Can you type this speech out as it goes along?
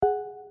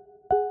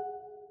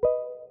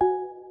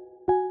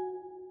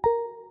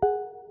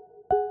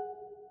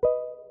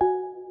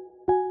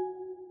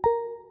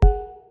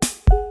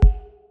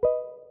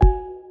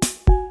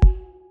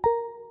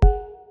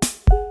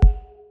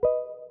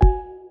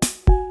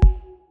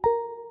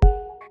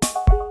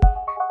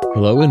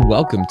Hello and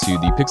welcome to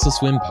the Pixel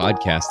Swim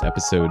Podcast,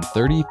 episode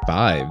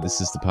 35. This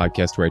is the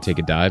podcast where I take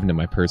a dive into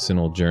my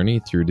personal journey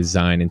through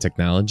design and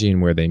technology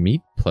and where they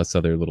meet, plus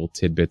other little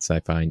tidbits I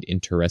find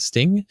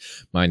interesting.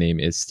 My name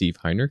is Steve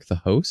Heinrich, the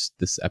host.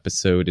 This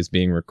episode is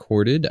being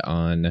recorded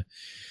on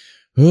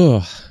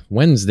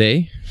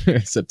Wednesday,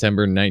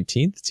 September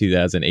 19th,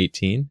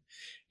 2018,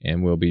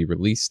 and will be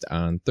released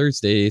on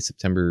Thursday,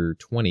 September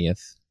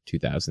 20th,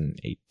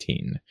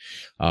 2018.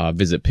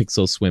 Visit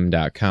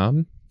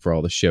pixelswim.com for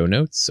all the show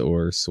notes,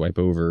 or swipe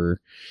over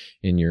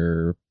in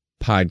your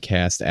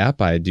podcast app.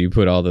 I do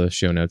put all the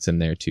show notes in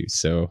there too.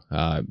 So,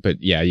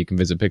 but yeah, you can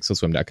visit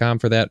pixelswim.com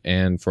for that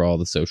and for all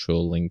the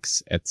social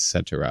links,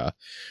 etc.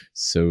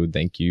 So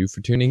thank you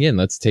for tuning in.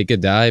 Let's take a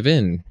dive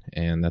in.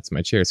 And that's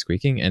my chair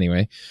squeaking.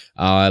 Anyway,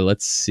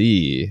 let's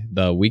see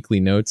the weekly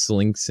notes,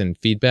 links, and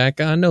feedback.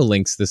 No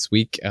links this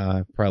week.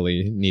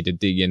 Probably need to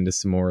dig into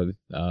some more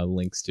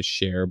links to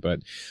share, but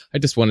I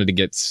just wanted to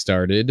get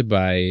started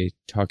by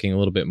talking a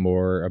little bit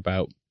more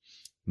about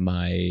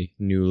my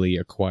semi-newly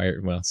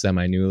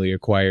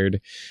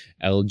acquired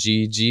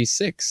LG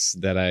G6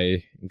 that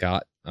I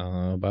got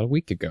about a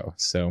week ago.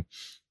 So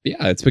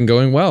yeah, it's been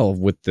going well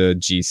with the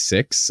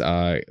G6.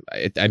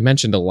 I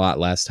mentioned a lot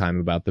last time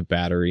about the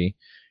battery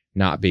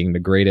not being the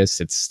greatest.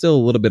 It's still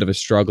a little bit of a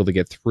struggle to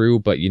get through,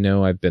 but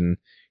I've been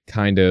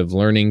kind of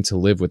learning to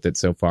live with it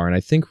so far. And I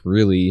think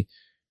really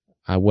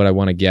what I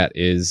want to get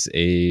is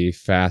a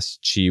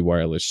fast Qi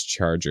wireless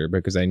charger,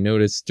 because I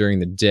noticed during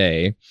the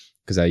day,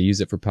 because I use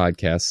it for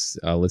podcasts,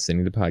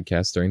 listening to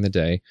podcasts during the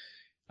day,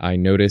 I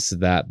noticed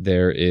that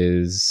there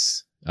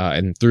is,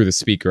 and through the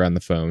speaker on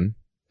the phone,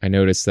 I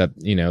noticed that,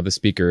 the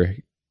speaker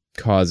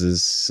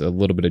causes a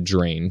little bit of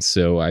drain.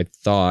 So I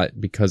thought,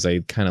 because I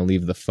kind of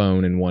leave the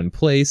phone in one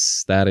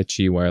place, that a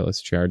Qi wireless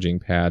charging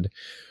pad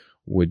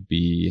would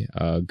be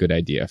a good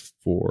idea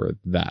for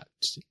that,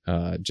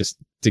 just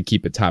to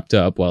keep it topped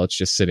up while it's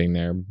just sitting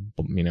there,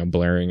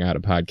 blaring out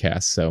a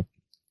podcast. So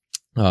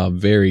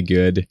very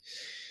good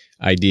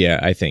idea,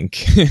 I think.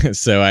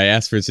 So I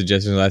asked for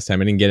suggestions last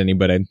time. I didn't get any,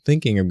 but I'm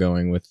thinking of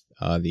going with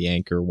the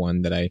Anker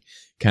one that I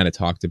kind of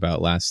talked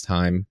about last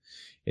time.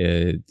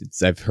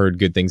 I've heard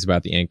good things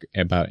about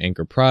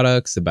Anker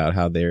products, about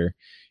how they're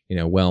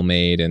well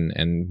made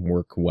and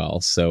work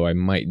well. So I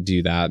might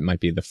do that. It might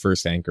be the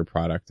first Anker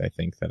product I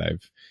think that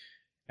I've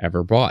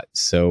ever bought.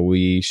 So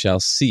we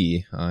shall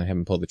see. I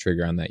haven't pulled the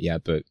trigger on that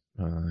yet, but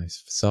I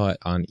saw it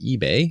on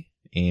eBay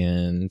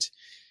and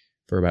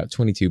for about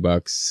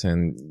 $22,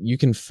 and you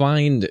can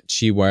find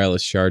Qi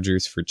wireless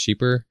chargers for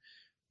cheaper,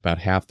 about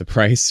half the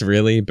price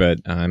really, but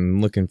I'm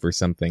looking for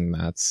something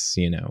that's,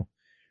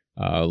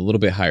 a little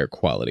bit higher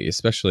quality,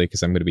 especially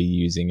because I'm going to be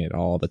using it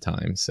all the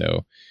time.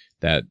 So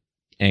that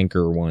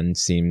Anker one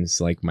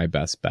seems like my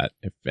best bet.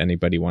 If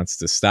anybody wants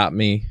to stop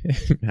me,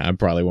 I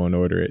probably won't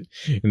order it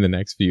in the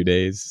next few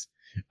days.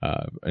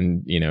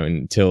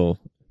 Until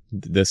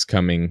this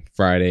coming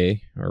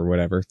Friday or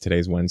whatever.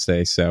 Today's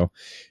Wednesday. So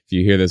if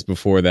you hear this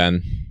before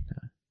then,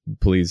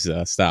 please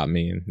stop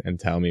me and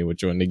tell me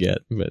which one to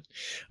get. But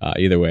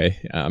either way,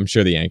 I'm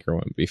sure the Anker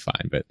one would be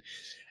fine. But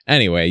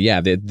anyway,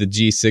 yeah, the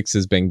G6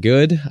 has been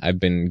good. I've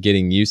been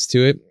getting used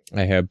to it.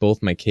 I have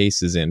both my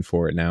cases in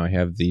for it now. I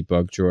have the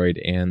Bug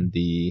Droid and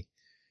the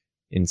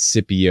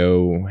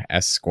Incipio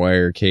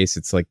Esquire case.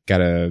 It's like got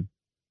a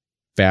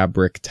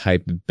fabric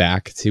type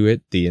back to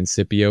it, the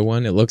Incipio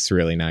one. It looks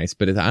really nice,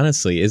 but it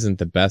honestly isn't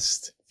the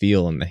best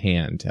feel in the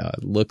hand.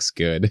 It looks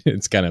good.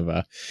 It's kind of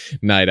a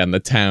night on the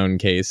town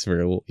case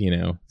for,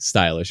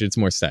 stylish. It's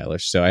more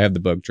stylish. So I have the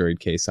Bug Droid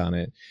case on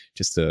it,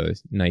 just a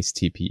nice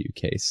TPU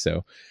case.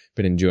 So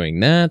been enjoying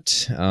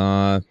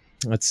that.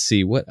 Let's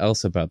see what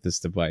else about this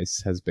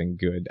device has been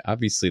good.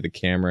 Obviously the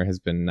camera has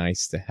been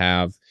nice to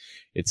have.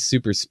 It's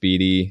super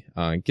speedy.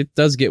 It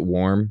does get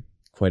warm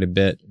quite a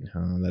bit.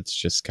 That's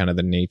just kind of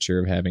the nature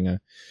of having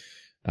a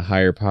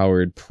higher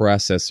powered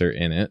processor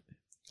in it.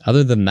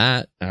 Other than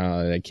that,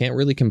 I can't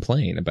really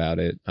complain about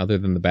it, other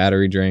than the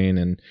battery drain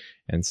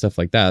and stuff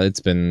like that. It's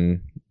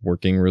been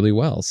working really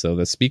well. So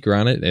the speaker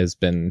on it has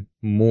been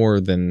more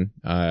than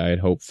I'd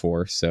hoped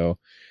for. So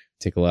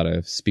take a lot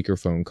of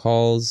speakerphone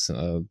calls.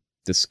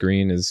 The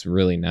screen is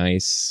really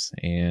nice,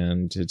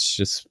 and it's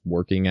just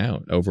working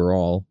out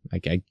overall.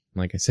 Like I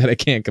said, I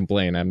can't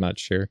complain. I'm not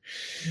sure.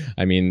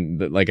 I mean,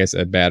 like I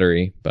said,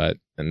 battery,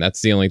 and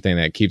that's the only thing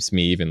that keeps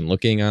me even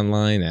looking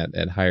online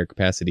at higher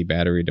capacity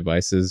battery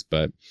devices.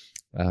 But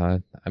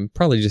I'm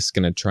probably just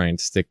going to try and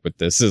stick with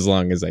this as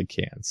long as I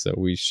can. So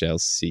we shall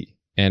see.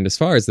 And as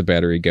far as the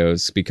battery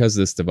goes, because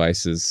this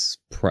device is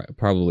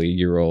probably a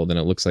year old and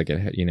it looks like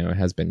it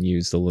has been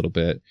used a little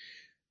bit,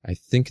 I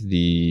think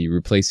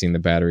replacing the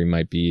battery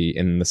might be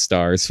in the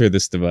stars for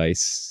this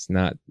device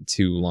not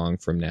too long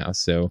from now.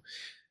 So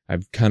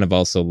I've kind of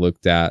also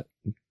looked at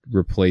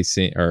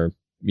replacing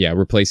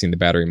the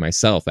battery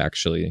myself,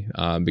 actually,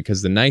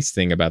 because the nice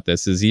thing about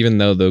this is even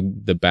though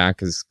the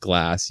back is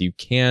glass, you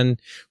can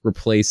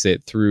replace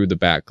it through the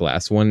back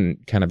glass. One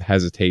kind of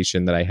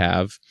hesitation that I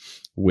have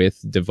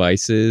with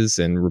devices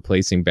and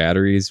replacing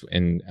batteries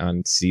and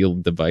on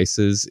sealed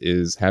devices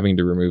is having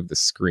to remove the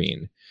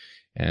screen.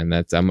 And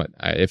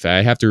if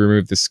I have to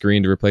remove the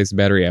screen to replace the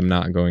battery, I'm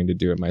not going to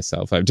do it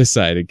myself. I've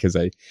decided, because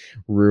I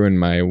ruined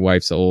my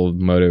wife's old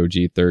Moto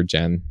G 3rd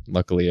Gen.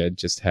 Luckily, I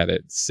just had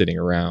it sitting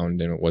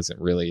around and it wasn't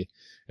really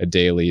a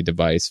daily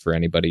device for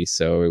anybody.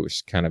 So it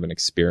was kind of an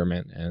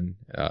experiment, and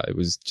it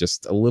was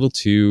just a little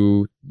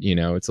too,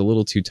 it's a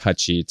little too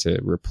touchy to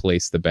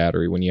replace the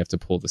battery when you have to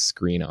pull the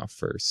screen off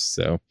first.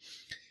 So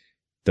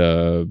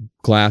the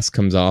glass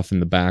comes off in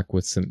the back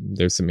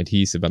there's some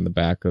adhesive on the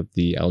back of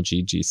the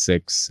LG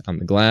G6 on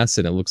the glass.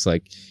 And it looks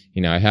like,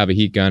 I have a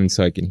heat gun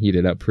so I can heat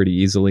it up pretty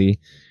easily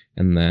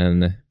and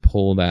then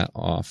pull that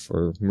off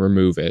or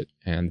remove it.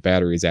 And the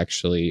battery is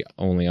actually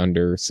only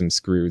under some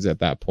screws at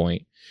that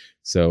point.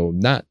 So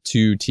not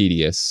too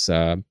tedious.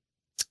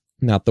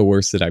 Not the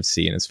worst that I've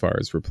seen as far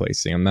as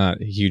replacing. I'm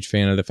not a huge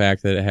fan of the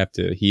fact that I have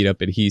to heat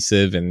up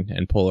adhesive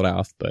and pull it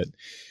off, but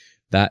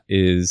that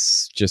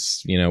is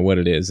just, what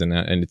it is. And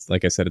it's,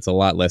 like I said, it's a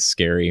lot less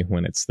scary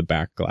when it's the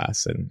back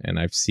glass. And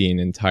I've seen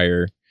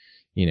entire,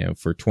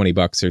 for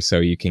 $20 or so,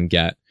 you can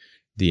get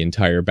the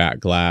entire back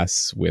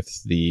glass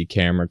with the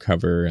camera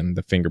cover and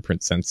the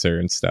fingerprint sensor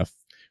and stuff.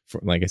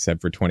 Like I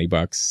said, for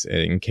 $20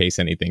 in case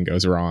anything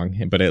goes wrong,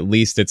 but at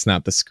least it's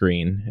not the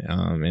screen.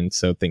 And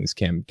so things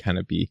can kind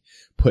of be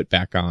put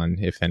back on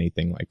if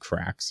anything like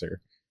cracks or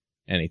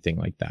anything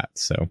like that.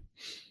 So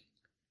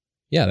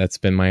yeah, that's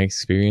been my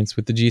experience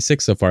with the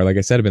G6 so far. Like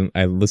I said,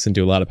 I listened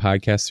to a lot of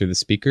podcasts through the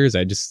speakers.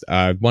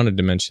 I wanted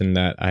to mention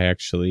that I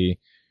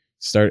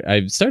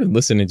started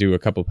listening to a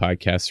couple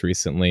podcasts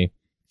recently.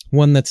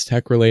 One that's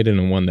tech related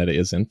and one that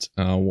isn't.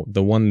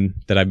 The one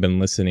that I've been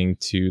listening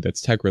to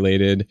that's tech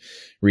related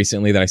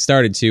recently that I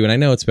started to, and I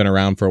know it's been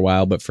around for a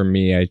while, but for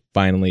me, I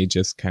finally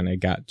just kind of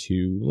got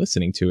to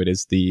listening to it,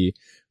 is the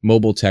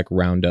Mobile Tech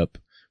Roundup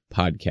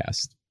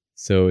podcast.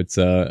 So it's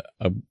a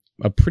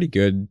pretty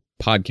good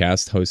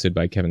podcast hosted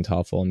by Kevin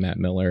Toffel and Matt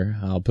Miller.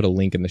 I'll put a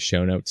link in the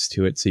show notes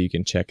to it so you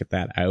can check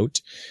that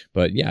out.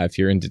 But yeah, if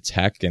you're into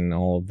tech and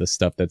all of the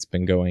stuff that's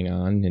been going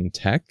on in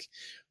tech,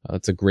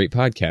 it's a great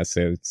podcast.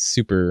 It's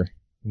super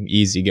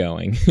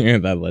easygoing.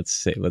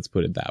 Let's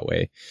put it that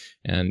way,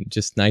 and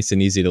just nice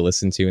and easy to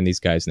listen to. And these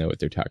guys know what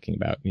they're talking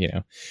about.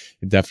 It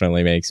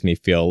definitely makes me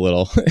feel a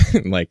little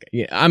like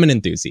I'm an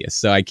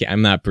enthusiast, so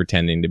I'm not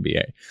pretending to be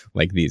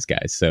like these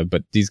guys. So,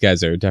 but these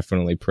guys are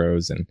definitely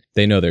pros and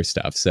they know their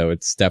stuff. So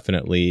it's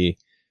definitely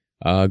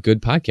a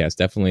good podcast.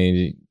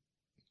 Definitely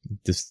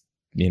just,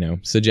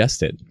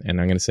 suggest it. And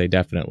I'm going to say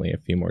definitely a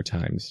few more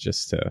times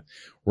just to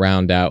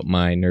round out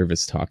my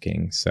nervous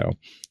talking. So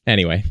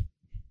anyway,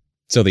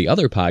 so the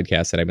other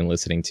podcast that I've been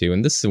listening to,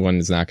 and this one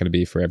is not going to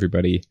be for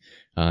everybody.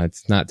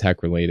 It's not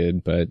tech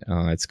related, but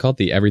it's called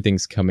the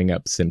Everything's Coming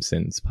Up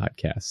Simpsons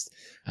podcast.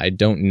 I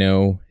don't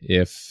know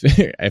if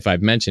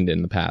I've mentioned it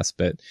in the past,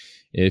 but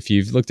if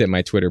you've looked at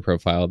my Twitter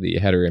profile, the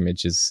header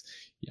image is,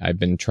 I've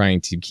been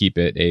trying to keep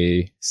it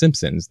the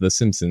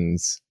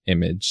Simpsons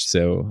image.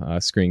 So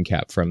screen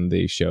cap from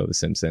the show, The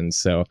Simpsons.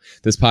 So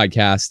this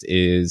podcast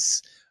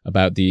is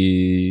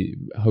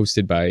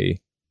hosted by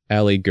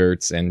Allie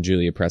Goertz and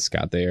Julia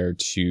Prescott. They are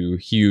two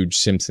huge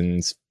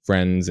Simpsons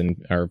friends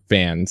and are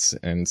fans.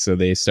 And so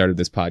they started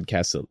this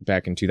podcast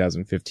back in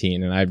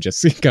 2015, and I've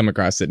just come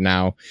across it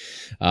now.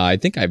 I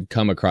think I've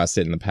come across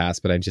it in the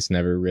past, but I just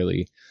never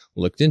really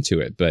looked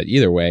into it. But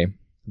either way,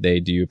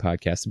 they do a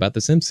podcast about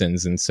The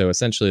Simpsons. And so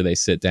essentially they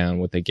sit down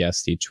with a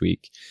guest each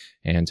week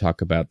and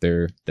talk about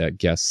that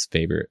guest's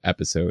favorite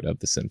episode of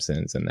The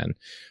Simpsons. And then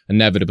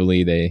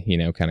inevitably they,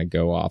 kind of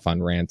go off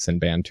on rants and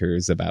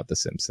banters about The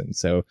Simpsons.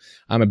 So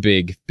I'm a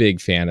big,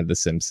 big fan of The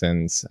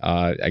Simpsons.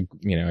 I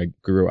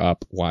grew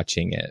up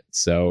watching it.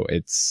 So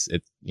it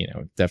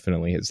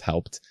definitely has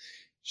helped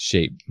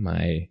shape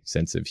my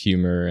sense of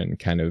humor and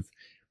kind of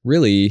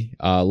really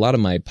a lot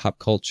of my pop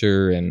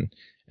culture and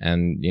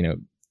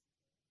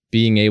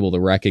being able to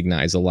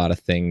recognize a lot of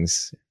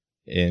things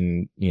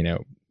in,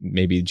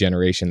 maybe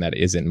generation that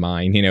isn't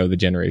mine, the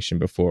generation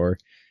before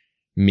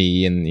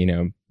me,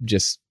 and,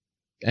 just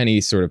any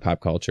sort of pop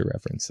culture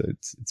reference.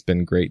 It's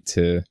been great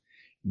to,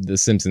 The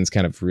Simpsons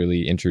kind of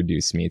really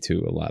introduced me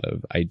to a lot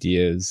of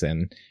ideas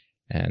and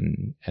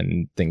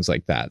things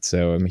like that.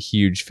 So I'm a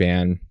huge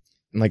fan.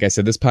 Like I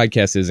said, this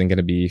podcast isn't going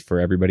to be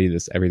for everybody,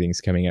 this Everything's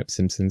Coming Up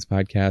Simpsons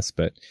podcast,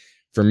 but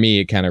for me,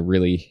 it kind of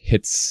really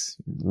hits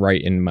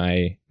right in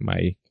my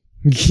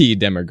key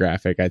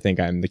demographic. I think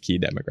I'm the key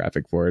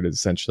demographic for it, is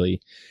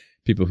essentially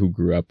people who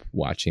grew up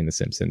watching The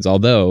Simpsons,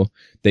 although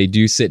they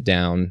do sit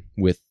down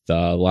with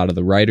a lot of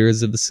the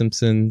writers of The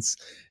Simpsons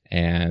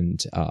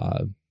and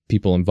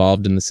people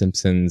involved in The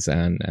Simpsons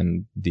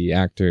and the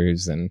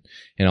actors and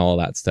all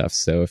of that stuff.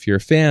 So if you're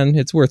a fan,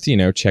 it's worth,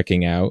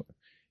 checking out,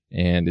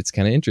 and it's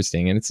kind of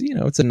interesting, and it's,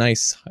 it's a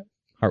nice,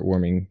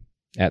 heartwarming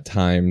at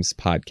times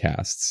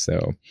podcast.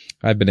 So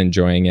I've been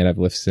enjoying it. I've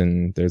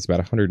listened, there's about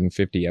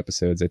 150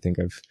 episodes. I think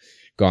I've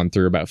gone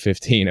through about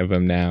 15 of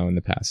them now in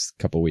the past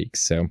couple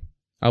weeks. So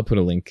I'll put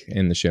a link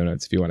in the show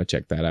notes if you want to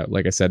check that out.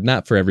 Like I said,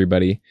 not for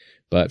everybody,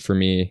 but for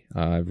me,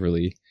 I've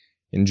really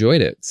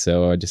enjoyed it.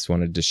 So I just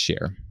wanted to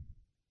share.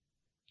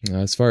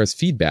 As far as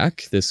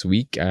feedback this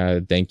week,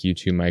 thank you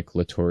to Mike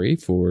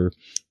Latore for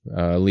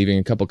leaving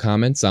a couple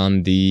comments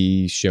on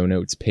the show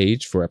notes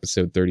page for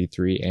episode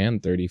 33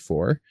 and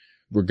 34.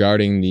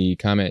 Regarding the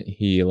comment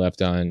he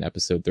left on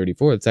episode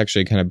 34, it's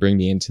actually kind of bring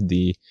me into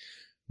the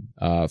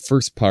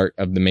first part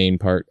of the main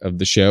part of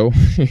the show.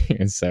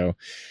 And so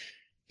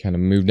kind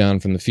of moved on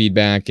from the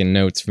feedback and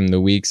notes from the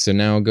week. So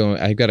now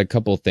I've got a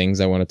couple of things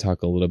I want to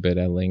talk a little bit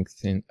at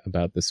length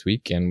about this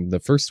week. And the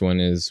first one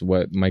is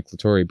what Mike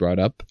Latore brought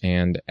up.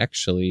 And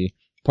actually,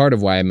 part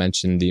of why I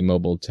mentioned the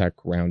Mobile Tech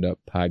Roundup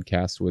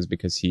podcast was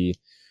because he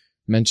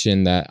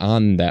mentioned that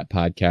on that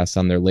podcast,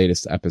 on their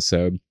latest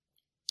episode,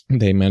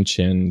 they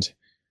mentioned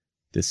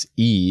this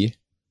e.foundation,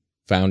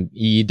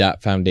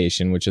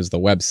 which is the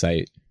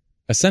website.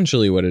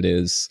 Essentially what it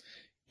is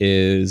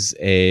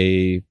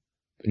a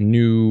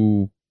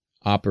new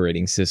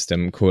operating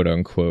system, quote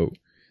unquote,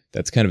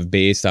 that's kind of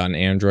based on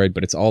Android,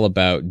 but it's all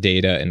about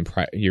data, and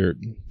your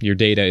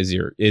data is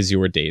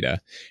your data.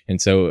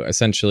 And so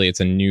essentially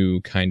it's a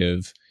new kind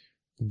of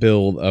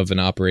build of an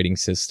operating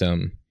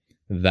system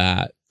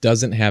that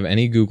doesn't have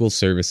any Google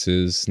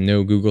services,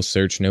 no Google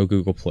search, no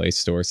Google Play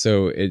Store.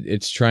 So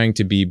it's trying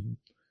to be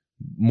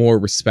more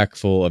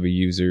respectful of a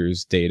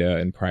user's data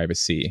and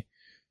privacy.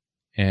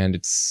 And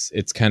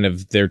it's kind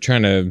of, they're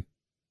trying to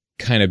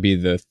kind of be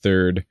the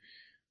third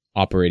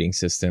operating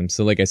system.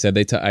 So like I said,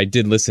 I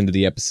did listen to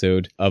the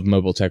episode of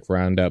Mobile Tech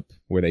Roundup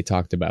where they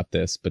talked about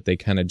this, but they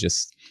kind of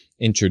just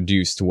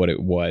introduced what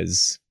it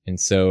was. And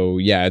so,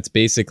 yeah, it's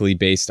basically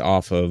based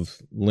off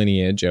of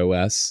Lineage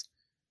OS,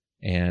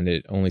 and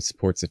it only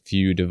supports a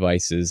few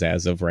devices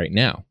as of right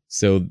now.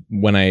 So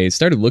when I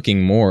started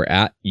looking more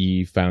at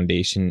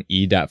e.foundation,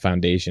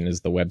 e.foundation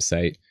is the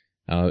website.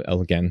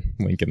 I'll again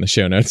link in the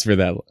show notes for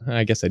that.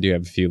 I guess I do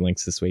have a few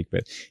links this week,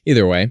 but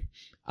either way,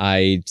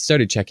 I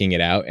started checking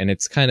it out, and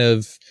it's kind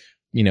of,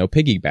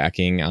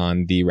 piggybacking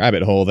on the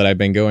rabbit hole that I've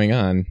been going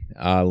on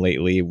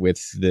lately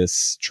with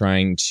this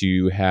trying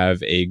to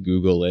have a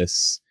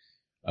Google-less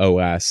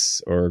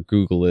OS or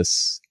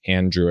Google-less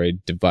Android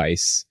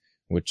device,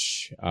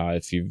 which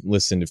if you've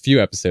listened a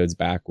few episodes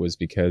back was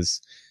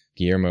because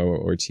Guillermo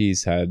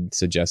Ortiz had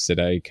suggested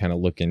I kind of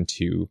look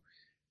into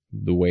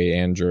the way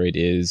Android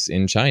is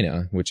in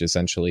China, which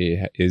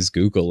essentially is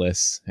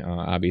Google-less,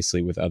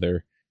 obviously with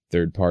other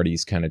third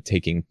parties kind of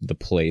taking the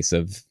place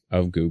of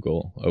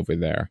Google over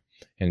there.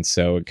 And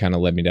so it kind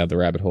of led me down the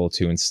rabbit hole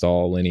to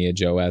install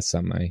Lineage OS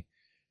on my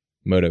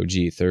Moto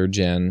G 3rd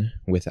gen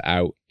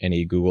without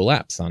any Google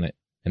apps on it.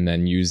 And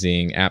then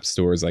using app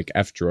stores like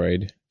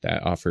F-Droid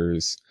that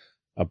offers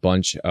a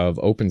bunch of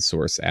open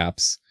source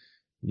apps,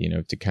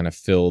 to kind of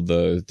fill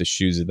the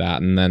shoes of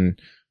that. And then,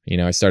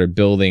 I started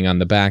building on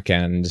the back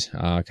end,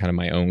 kind of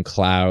my own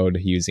cloud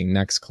using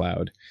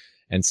Nextcloud.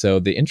 And so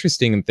the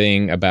interesting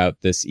thing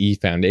about this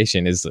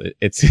e.foundation is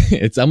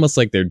it's almost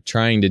like they're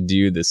trying to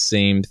do the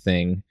same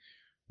thing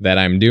that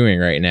I'm doing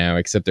right now,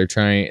 except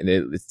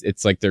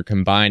it's like they're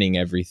combining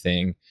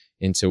everything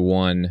into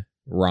one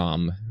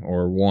ROM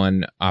or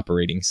one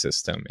operating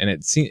system.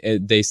 And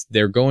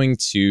they're going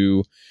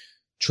to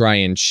try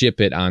and ship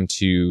it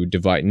onto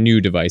new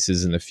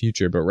devices in the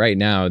future. But right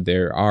now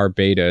there are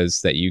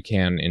betas that you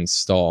can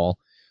install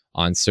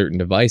on certain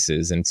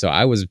devices. And so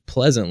I was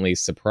pleasantly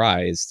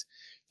surprised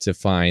to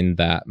find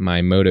that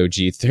my Moto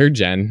G 3rd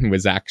gen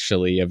was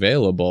actually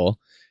available.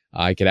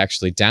 I could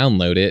actually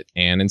download it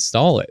and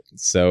install it.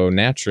 So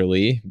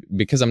naturally,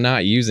 because I'm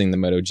not using the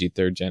Moto G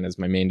 3rd gen as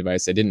my main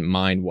device, I didn't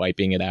mind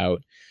wiping it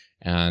out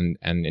and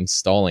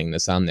installing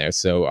this on there.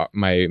 So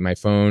my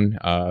phone,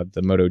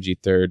 the Moto G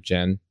 3rd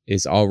gen,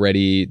 is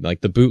already, like,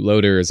 the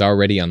bootloader is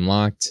already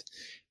unlocked.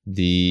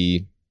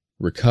 The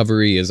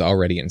recovery is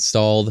already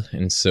installed.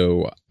 And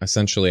so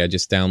essentially I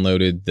just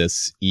downloaded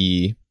this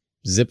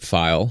zip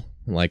file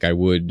like I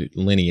would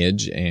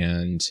Lineage,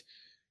 and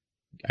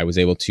I was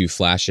able to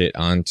flash it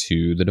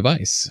onto the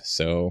device.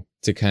 So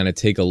to kind of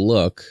take a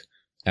look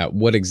at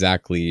what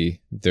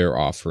exactly they're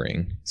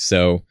offering.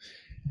 So,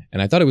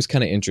 and I thought it was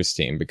kind of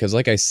interesting because,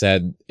 like I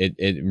said,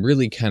 it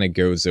really kind of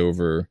goes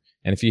over,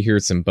 and if you hear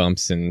some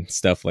bumps and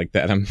stuff like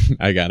that,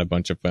 I got a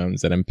bunch of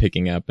phones that I'm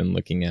picking up and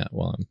looking at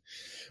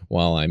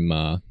while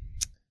I'm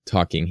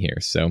talking here.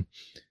 So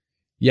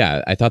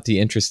yeah, I thought the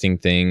interesting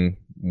thing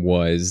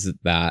was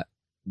that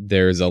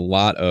there's a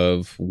lot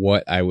of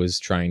what I was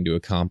trying to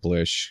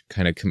accomplish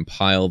kind of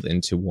compiled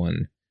into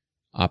one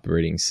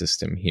operating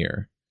system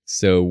here.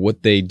 So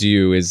what they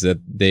do is that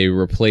they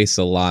replace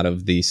a lot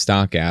of the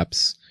stock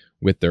apps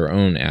with their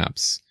own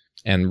apps.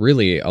 And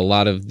really, a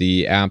lot of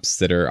the apps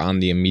that are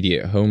on the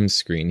immediate home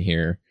screen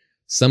here,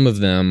 some of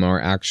them are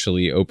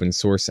actually open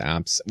source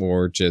apps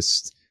or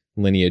just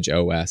Lineage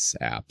OS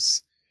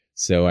apps.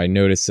 So I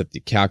noticed that the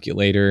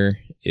calculator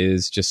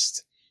is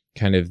just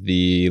kind of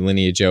the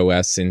Lineage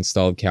OS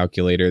installed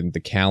calculator.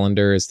 The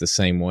calendar is the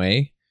same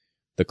way.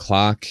 The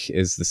clock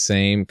is the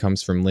same,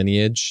 comes from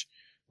Lineage.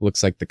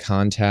 Looks like the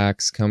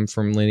contacts come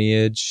from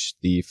Lineage.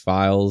 The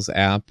Files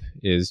app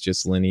is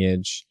just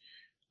Lineage.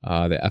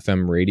 The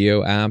FM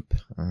radio app,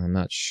 I'm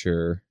not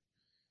sure,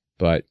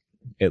 but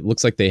it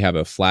looks like they have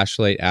a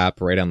flashlight app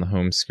right on the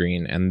home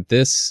screen. And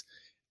this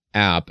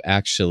app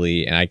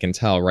actually, and I can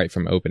tell right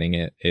from opening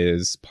it,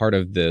 is part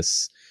of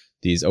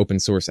these open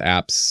source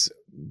apps.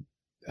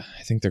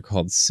 I think they're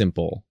called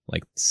Simple.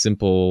 Like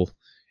Simple,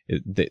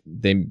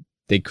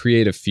 they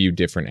create a few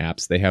different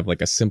apps. They have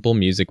like a Simple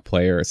music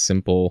player, a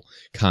Simple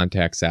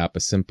contacts app,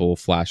 a Simple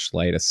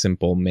flashlight, a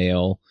Simple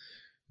mail.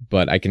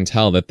 But I can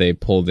tell that they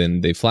pulled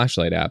in the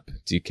flashlight app.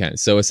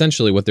 So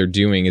essentially what they're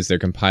doing is they're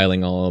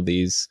compiling all of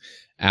these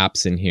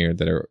apps in here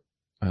that are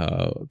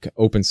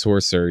open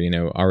source or,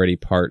 already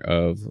part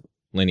of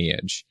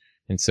Lineage.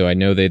 And so I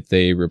know that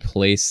they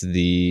replace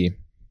the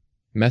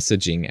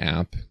messaging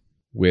app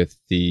with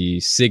the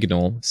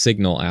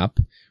Signal app,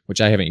 which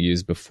I haven't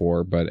used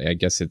before, but I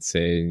guess it's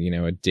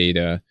a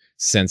data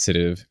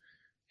sensitive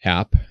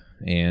app.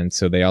 And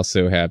so they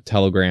also have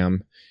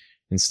Telegram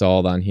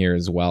installed on here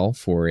as well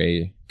for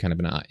a kind of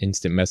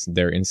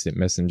their instant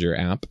messenger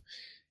app.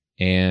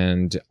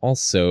 And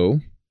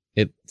also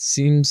it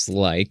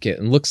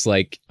looks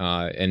like,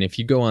 and if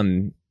you go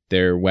on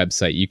their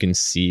website, you can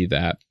see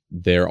that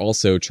they're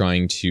also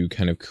trying to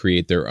kind of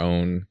create their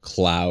own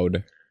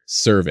cloud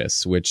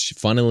service, which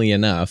funnily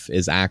enough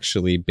is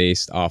actually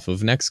based off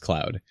of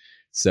Nextcloud.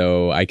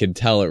 So I could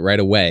tell it right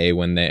away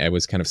when I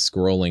was kind of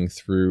scrolling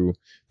through.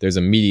 There's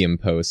a Medium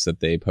post that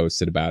they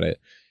posted about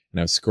it, and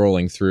I was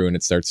scrolling through, and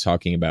it starts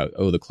talking about,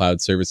 the cloud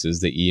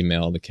services, the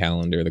email, the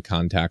calendar, the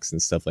contacts,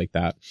 and stuff like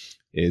that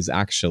is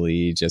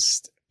actually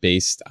just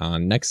based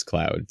on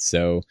Nextcloud.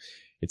 So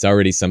it's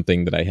already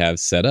something that I have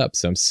set up.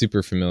 So I'm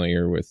super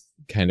familiar with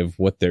kind of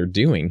what they're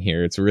doing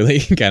here. It's really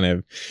kind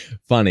of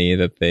funny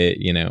that they,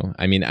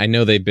 I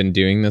know they've been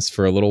doing this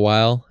for a little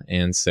while,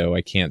 and so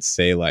I can't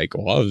say like,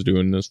 I was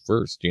doing this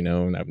first,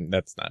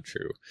 that's not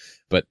true.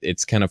 But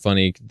it's kind of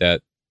funny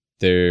that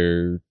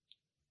they're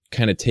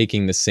kind of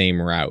taking the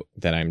same route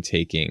that I'm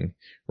taking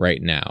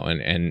right now.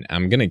 And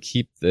I'm going to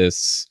keep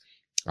this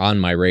on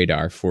my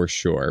radar for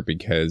sure,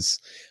 because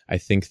I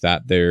think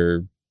that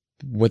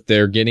what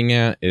they're getting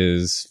at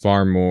is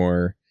far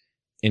more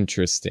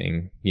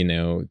interesting,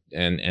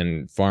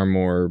 and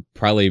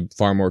probably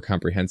far more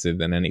comprehensive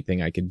than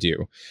anything I could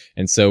do.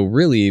 And so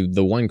really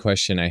the one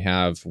question I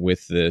have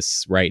with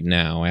this right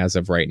now, as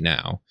of right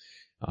now,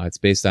 it's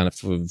based on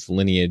of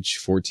Lineage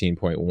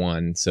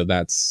 14.1. So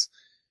that's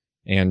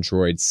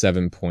Android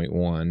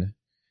 7.1.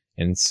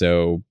 And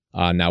so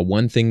now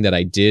one thing that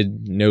I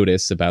did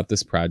notice about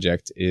this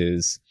project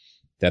is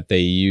that they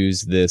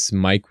use this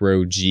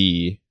Micro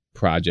G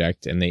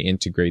project and they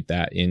integrate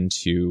that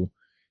into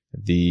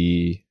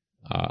the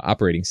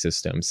operating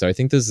system. So I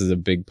think this is a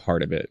big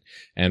part of it.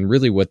 And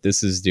really what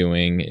this is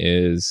doing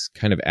is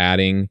kind of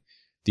adding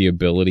the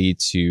ability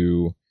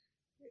to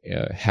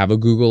have a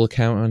Google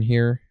account on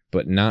here,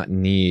 but not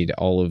need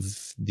all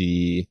of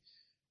the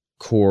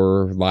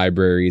core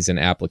libraries and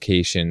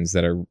applications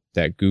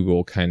that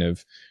Google kind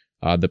of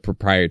the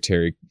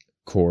proprietary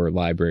core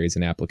libraries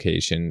and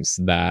applications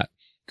that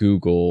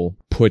Google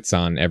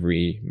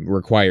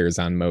requires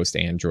on most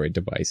Android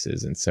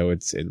devices. And so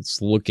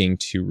it's looking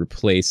to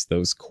replace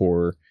those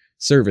core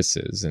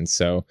services. And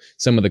so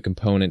some of the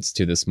components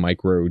to this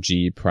Micro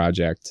G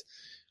project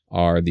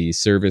are the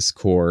service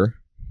core,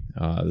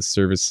 the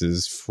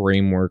services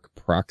framework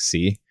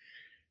proxy,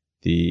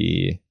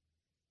 the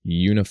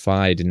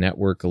unified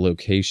network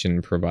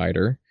location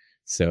provider.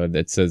 So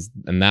that says,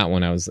 and that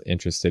one I was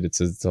interested, it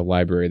says it's a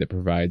library that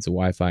provides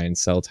Wi-Fi and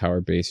cell tower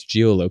based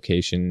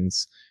geolocation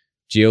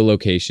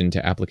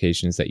to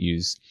applications that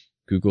use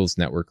Google's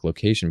network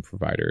location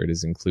provider. It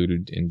is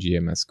included in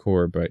GMS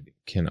Core, but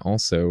can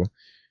also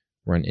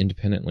run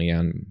independently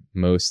on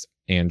most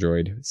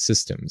Android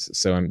systems.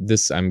 So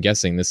I'm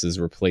guessing this is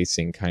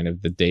replacing kind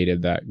of the data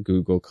that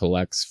Google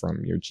collects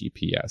from your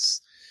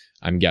GPS.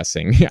 I'm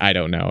guessing. I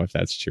don't know if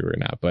that's true or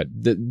not, but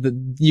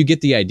you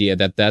get the idea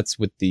that that's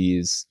what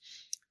this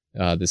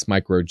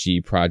Micro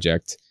G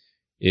project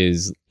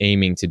is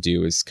aiming to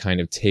do, is kind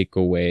of take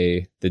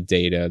away the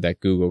data that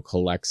Google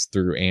collects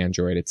through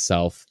Android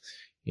itself,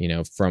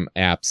 from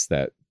apps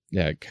that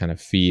kind of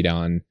feed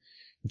on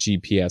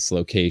GPS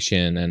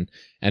location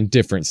and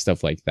different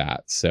stuff like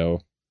that. So,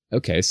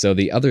 okay. So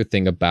the other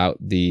thing about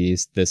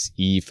this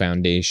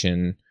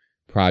eFoundation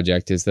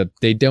project is that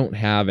they don't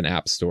have an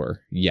app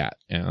store yet.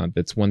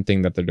 That's one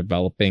thing that they're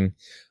developing.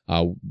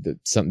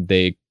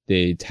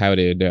 They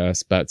touted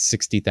about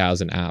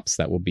 60,000 apps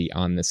that will be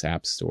on this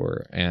app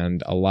store,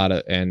 and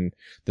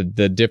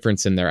the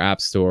difference in their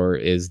app store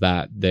is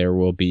that there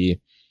will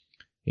be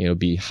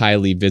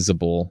highly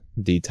visible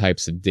the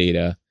types of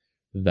data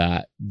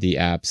that the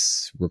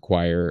apps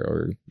require,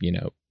 or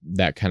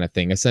that kind of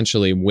thing.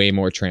 Essentially, way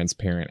more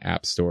transparent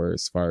app store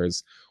as far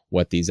as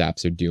what these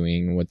apps are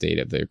doing, what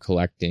data they're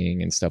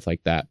collecting, and stuff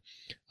like that.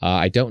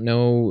 I don't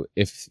know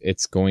if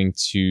it's going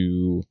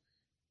to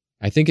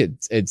I think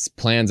it's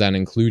plans on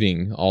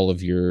including all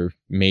of your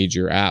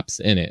major apps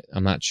in it.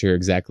 I'm not sure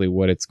exactly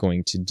what it's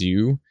going to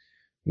do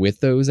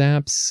with those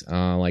apps.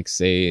 Like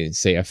say a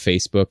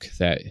Facebook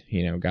that,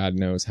 God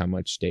knows how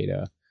much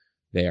data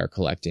they are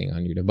collecting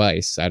on your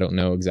device. I don't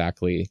know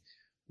exactly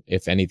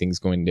if anything's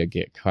going to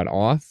get cut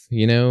off,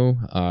 I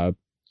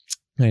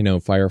know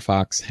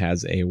Firefox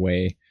has a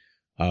way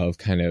of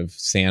kind of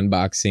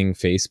sandboxing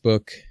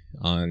Facebook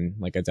on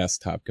like a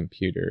desktop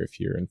computer. If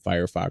you're in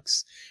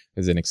Firefox,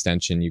 there's an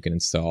extension you can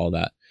install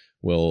that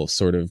will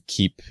sort of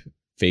keep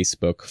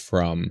Facebook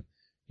from,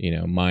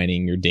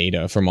 mining your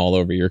data from all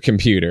over your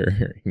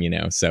computer,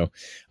 So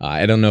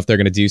I don't know if they're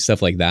going to do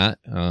stuff like that,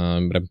 but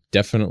I'm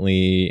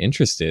definitely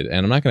interested.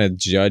 And I'm not going to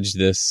judge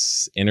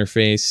this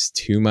interface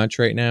too much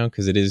right now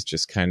because it is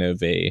just kind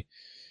of a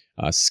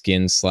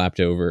skin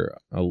slapped over,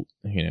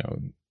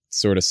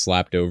 sort of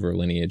slapped over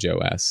Lineage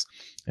OS.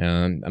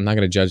 I'm not going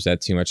to judge that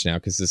too much now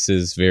because this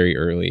is very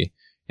early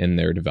in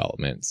their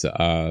development.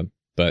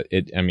 But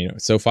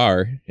so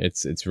far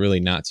it's really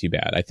not too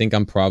bad. I think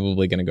I'm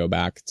probably going to go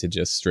back to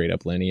just straight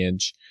up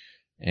Lineage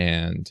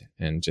and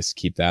just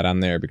keep that on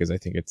there because I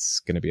think it's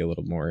going to be a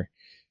little more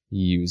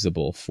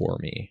usable for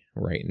me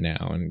right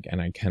now.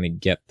 And I kind of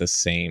get the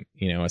same,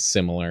 a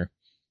similar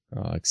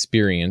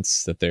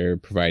experience that they're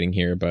providing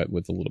here, but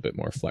with a little bit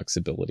more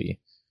flexibility.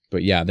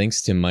 But yeah,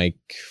 thanks to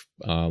Mike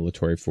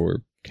Latore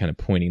for kind of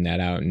pointing that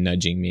out and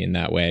nudging me in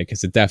that way,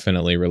 because it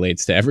definitely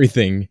relates to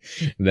everything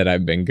that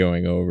I've been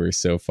going over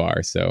so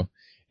far. So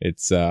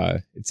it's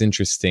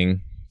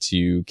interesting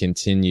to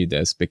continue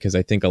this because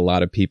I think a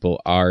lot of people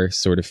are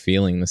sort of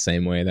feeling the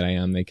same way that I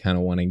am. They kind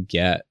of want to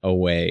get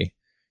away,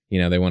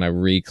 they want to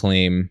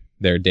reclaim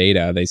their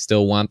data. They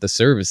still want the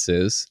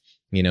services,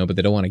 but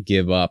they don't want to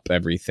give up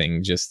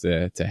everything just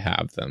to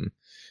have them.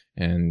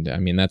 And I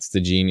mean, that's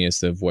the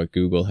genius of what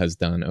Google has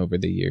done over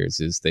the years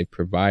is they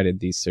provided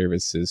these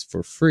services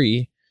for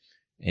free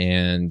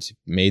and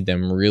made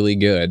them really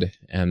good.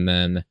 And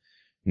then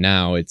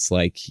now it's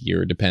like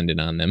you're dependent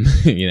on them,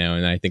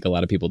 and I think a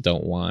lot of people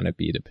don't want to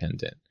be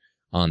dependent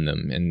on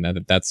them. And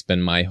that's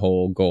been my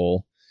whole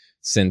goal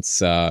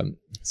since I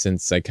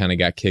kind of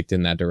got kicked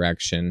in that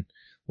direction,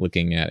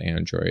 looking at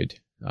Android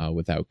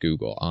without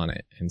Google on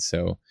it. And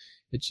so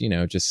it's,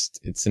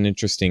 it's an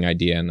interesting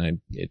idea. And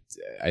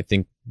I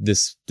think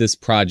this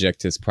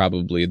project is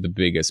probably the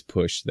biggest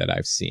push that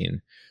I've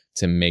seen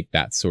to make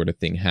that sort of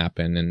thing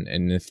happen.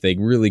 And if they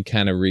really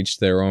kind of reach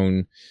their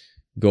own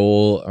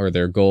goal or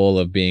their goal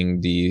of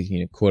being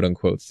the, quote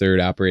unquote,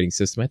 third operating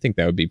system, I think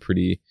that would be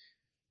pretty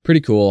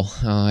cool.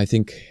 I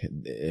think,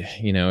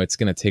 it's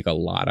going to take a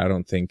lot. I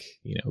don't think,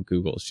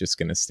 Google's just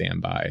going to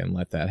stand by and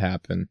let that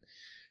happen.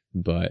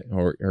 But,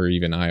 or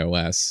even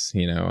iOS,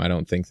 I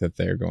don't think that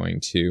they're going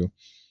to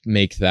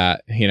make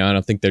that, I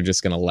don't think they're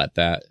just going to let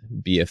that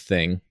be a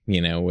thing,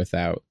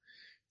 without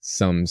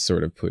some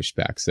sort of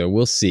pushback. So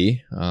we'll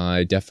see.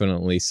 I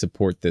definitely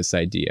support this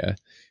idea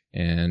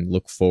and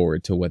look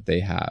forward to what they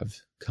have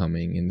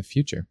coming in the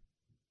future.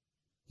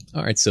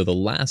 All right. So the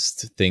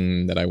last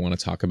thing that I want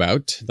to talk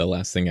about, the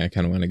last thing I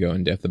kind of want to go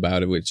in depth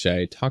about it, which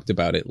I talked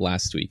about it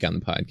last week on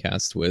the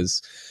podcast,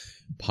 was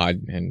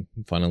and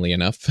funnily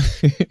enough,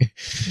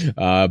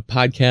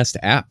 podcast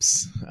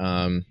apps.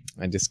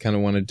 I just kind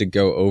of wanted to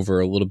go over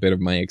a little bit of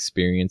my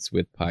experience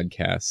with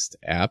podcast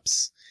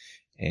apps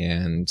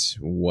and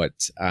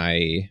what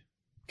I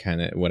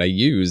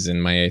use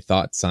and my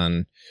thoughts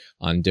on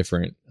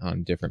different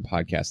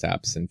podcast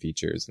apps and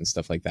features and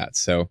stuff like that.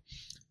 So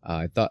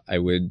I thought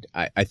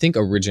I think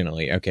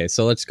originally, okay,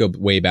 so let's go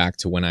way back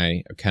to when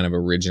I kind of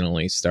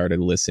originally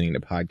started listening to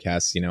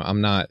podcasts.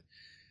 I'm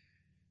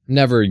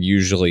never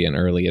usually an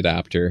early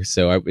adopter,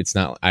 so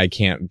I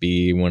can't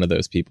be one of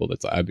those people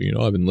that's I've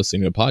been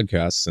listening to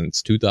podcasts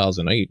since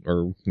 2008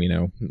 or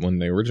when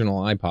the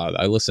original iPod,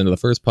 I listened to the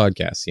first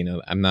podcast.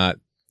 I'm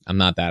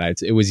not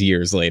that. It was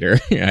years later.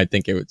 I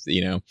think it was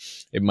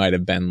it might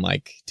have been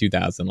like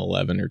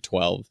 2011 or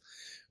 12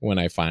 when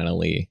I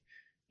finally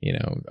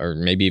or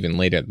maybe even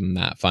later than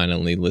that,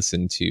 finally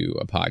listened to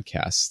a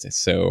podcast.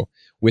 So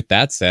with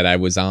that said, I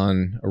was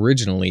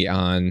originally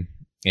on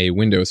a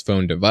Windows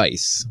Phone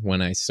device when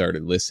I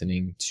started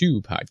listening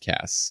to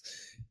podcasts,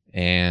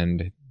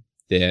 and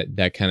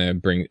that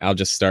kind of I'll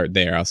just start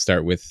there. I'll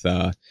start with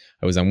I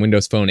was on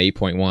Windows Phone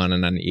 8.1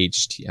 and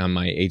on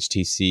my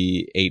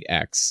HTC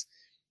 8X.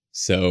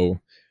 So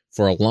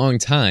for a long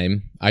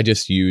time, I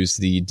just used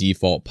the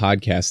default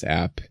podcast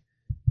app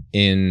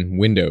in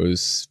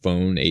Windows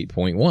Phone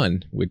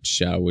 8.1,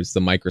 which was the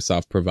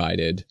Microsoft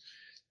provided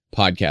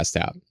podcast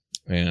app.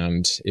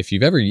 And if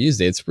you've ever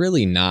used it, it's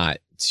really not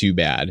too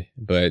bad.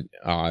 But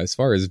as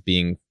far as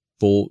being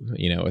full,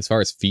 as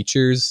far as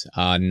features,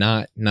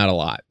 not a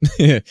lot.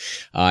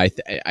 I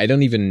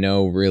don't even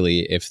know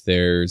really if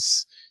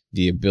there's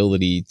the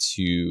ability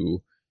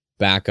to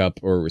back up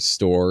or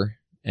restore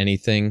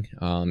anything.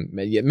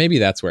 Maybe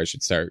that's where I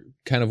should start.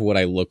 Kind of what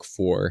I look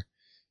for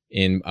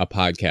in a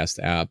podcast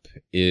app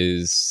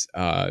is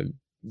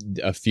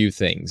a few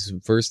things.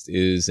 First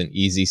is an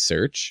easy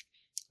search.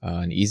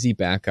 an easy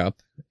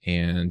backup,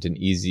 and an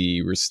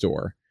easy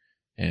restore,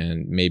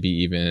 and maybe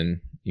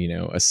even,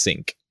 a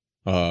sync,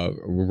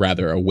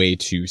 rather a way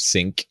to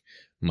sync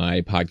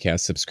my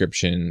podcast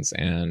subscriptions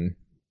and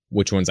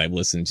which ones I've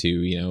listened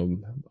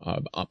to,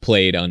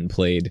 played,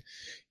 unplayed,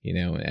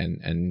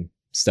 and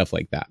stuff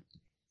like that.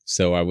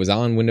 So I was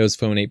on Windows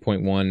Phone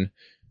 8.1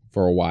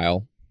 for a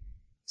while.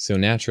 So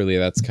naturally,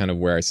 that's kind of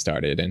where I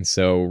started. And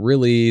so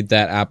really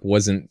that app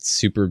wasn't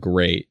super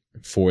great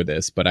for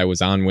this, but I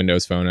was on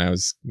Windows Phone. I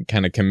was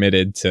kind of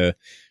committed to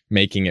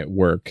making it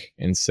work.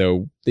 And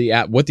so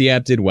what the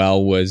app did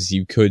well was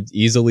you could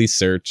easily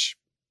search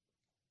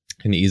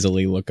and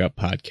easily look up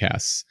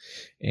podcasts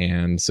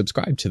and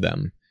subscribe to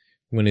them.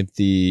 One of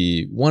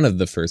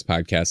the first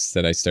podcasts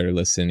that I started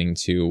listening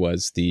to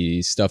was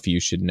the Stuff You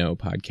Should Know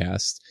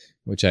podcast,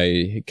 which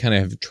I kind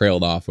of have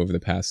trailed off over the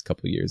past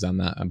couple of years on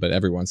that, but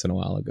every once in a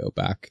while I'll go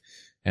back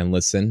and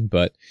listen.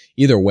 But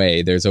either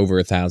way, there's over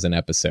 1,000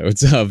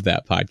 episodes of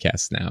that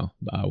podcast now.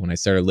 When I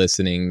started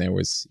listening, there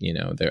was,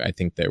 I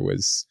think there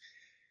was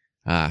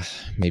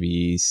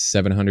maybe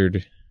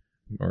 700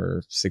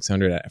 or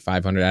 600,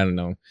 500, I don't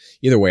know.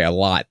 Either way, a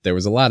lot. There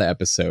was a lot of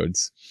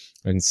episodes.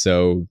 And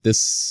so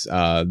this,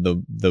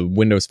 the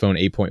Windows Phone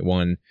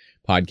 8.1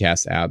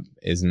 podcast app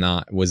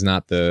was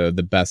not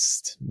the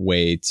best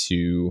way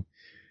to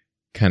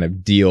kind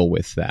of deal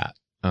with that,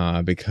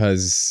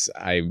 because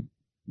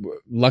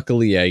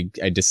luckily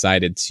I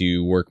decided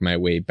to work my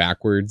way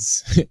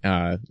backwards,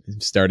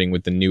 starting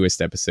with the newest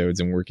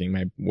episodes and working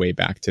my way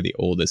back to the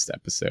oldest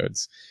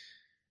episodes.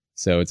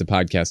 So it's a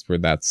podcast where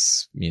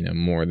that's,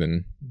 more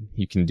than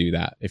you can do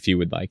that if you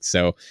would like.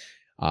 So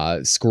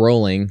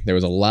scrolling, there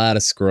was a lot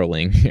of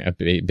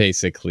scrolling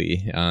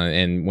basically.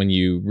 And when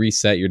you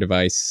reset your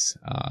device,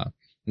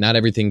 not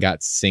everything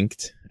got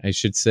synced, I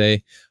should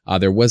say.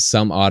 There was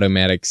some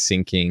automatic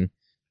syncing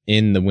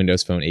in the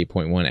Windows Phone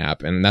 8.1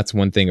 app. And that's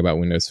one thing about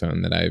Windows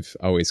Phone that I've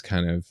always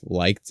kind of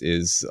liked,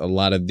 is a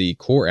lot of the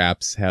core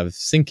apps have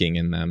syncing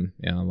in them,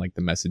 like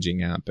the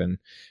messaging app and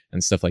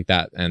stuff like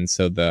that. And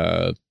so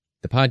the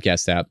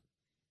podcast app,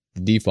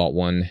 the default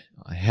one,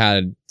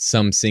 had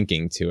some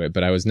syncing to it,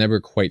 but I was never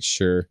quite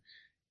sure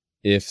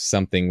if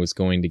something was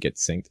going to get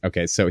synced.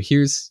 Okay, so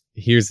here's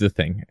the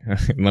thing.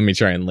 Let me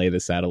try and lay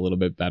this out a little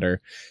bit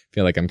better. I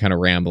feel like I'm kind of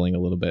rambling a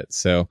little bit.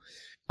 So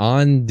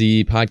on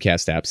the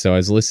podcast app, so I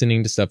was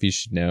listening to Stuff You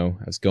Should Know.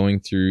 I was going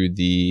through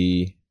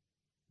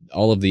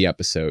all of the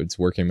episodes,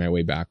 working my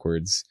way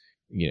backwards.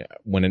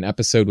 When an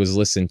episode was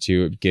listened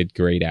to, it would get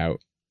grayed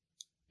out.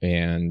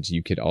 And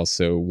you could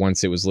also,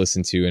 once it was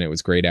listened to and it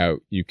was grayed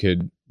out,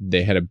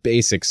 they had a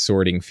basic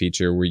sorting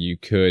feature where you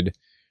could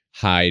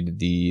hide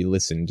the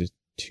listened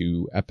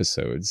to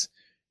episodes.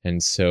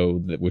 And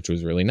so, which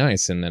was really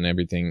nice. And then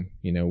everything,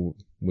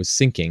 was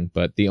syncing.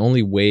 But the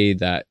only way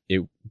that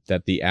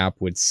the app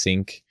would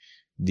sync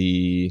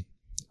the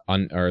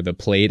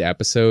played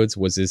episodes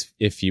was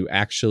if you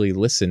actually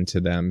listened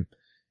to them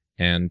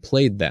and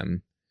played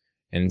them.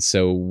 And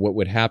so what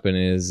would happen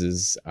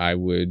is I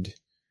would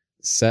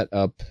set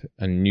up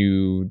a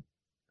new,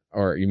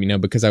 or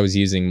because I was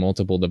using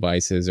multiple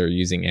devices or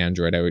using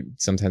Android, I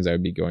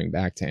would be going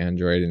back to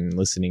Android and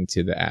listening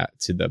to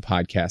the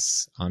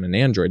podcasts on an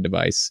Android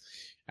device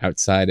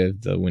outside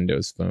of the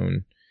Windows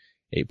Phone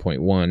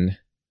 8.1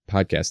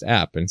 podcast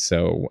app. And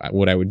so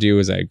what I would do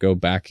is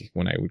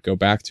when I would go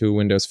back to a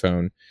Windows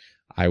Phone,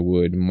 I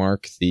would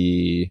mark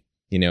the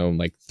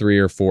like 3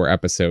 or 4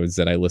 episodes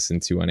that I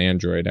listened to on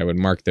Android. I would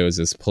mark those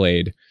as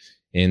played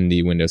in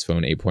the Windows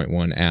Phone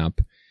 8.1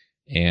 app.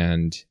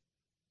 And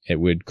it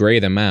would gray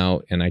them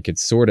out and I could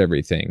sort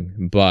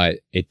everything, but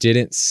it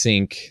didn't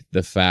sync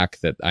the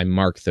fact that I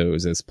marked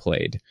those as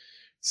played.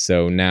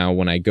 So now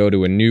when I go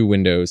to a new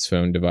Windows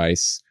Phone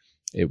device,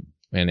 it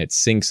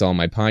syncs all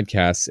my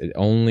podcasts,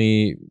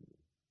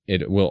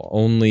 it will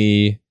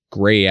only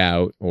gray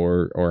out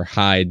or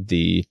hide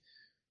the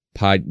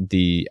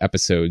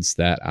episodes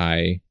that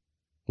I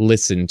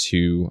listen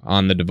to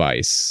on the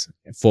device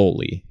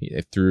fully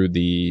through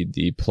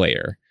the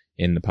player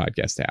in the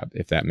podcast app,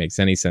 if that makes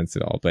any sense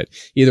at all. But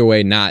either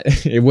way,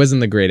 it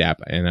wasn't the great app,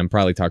 and I'm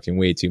probably talking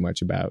way too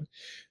much about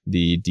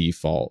the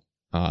default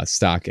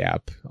stock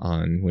app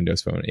on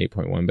Windows Phone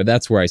 8.1, but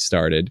that's where I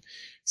started.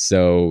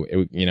 So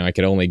I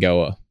could only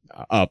go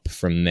up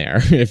from there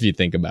if you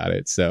think about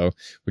it. So,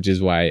 which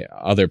is why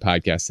other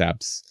podcast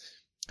apps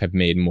have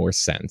made more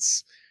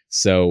sense.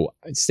 So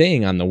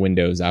staying on the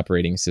Windows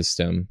operating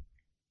system,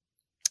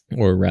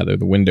 or rather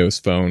the Windows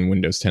Phone,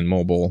 Windows 10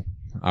 Mobile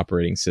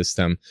operating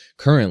system,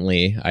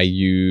 currently I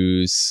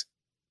use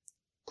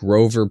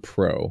Grover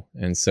Pro.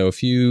 And so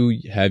if you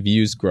have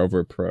used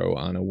Grover Pro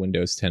on a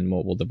Windows 10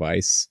 mobile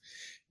device,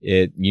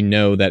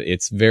 that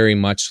it's very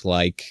much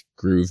like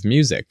Groove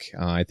Music.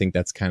 I think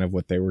that's kind of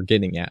what they were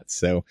getting at.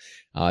 So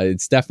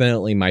it's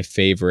definitely my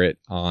favorite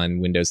on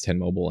Windows 10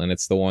 Mobile, and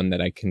it's the one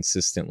that I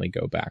consistently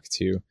go back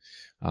to.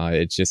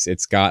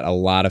 It's got a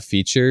lot of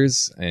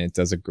features, and it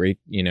does a great,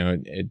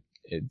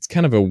 it's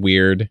kind of a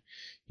weird,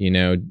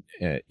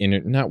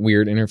 not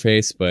weird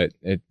interface, but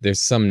there's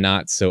some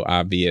not so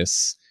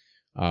obvious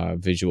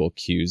visual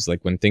cues.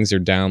 Like when things are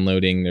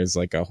downloading, there's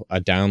like a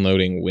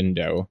downloading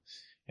window.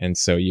 And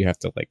so you have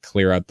to like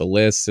clear out the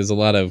lists. There's a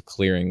lot of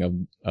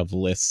clearing of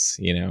lists,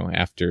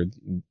 after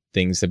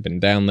things have been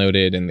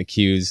downloaded and the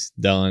queue's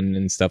done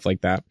and stuff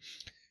like that.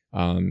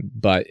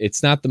 But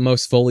it's not the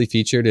most fully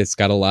featured. It's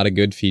got a lot of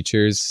good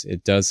features.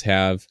 It does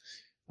have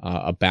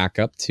a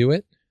backup to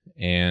it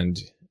and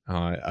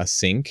a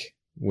sync,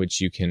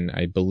 which you can,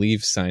 I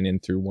believe, sign in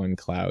through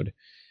OneCloud.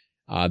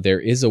 There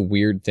is a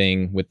weird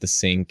thing with the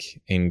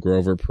sync in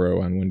Grover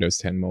Pro on Windows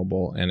 10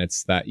 Mobile, and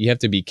it's that you have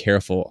to be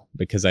careful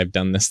because I've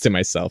done this to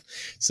myself.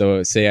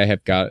 So say I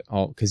have got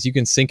because you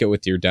can sync it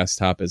with your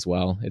desktop as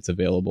well. It's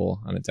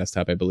available on a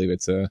desktop. I believe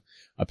it's a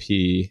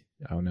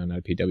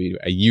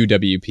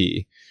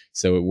UWP.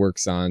 So it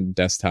works on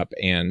desktop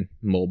and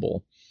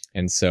mobile.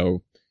 And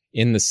so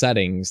in the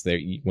settings there,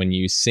 when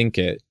you sync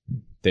it,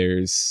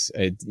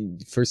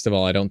 first of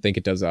all, I don't think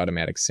it does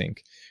automatic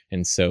sync.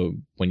 And so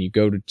when you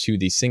go to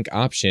the sync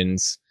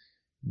options,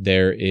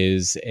 there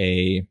is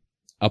a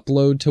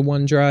upload to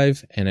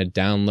OneDrive and a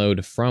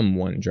download from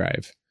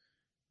OneDrive.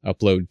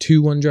 Upload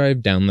to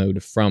OneDrive,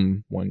 download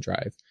from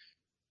OneDrive.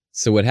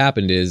 So what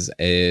happened is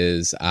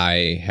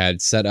I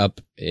had set up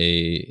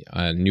a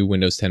new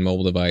Windows 10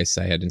 mobile device.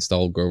 I had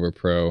installed Grover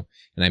Pro,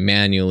 and I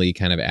manually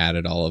kind of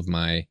added all of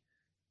my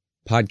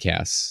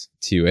podcasts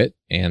to it.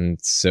 And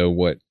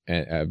so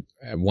at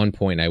one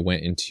point I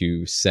went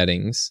into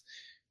settings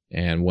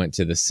and went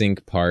to the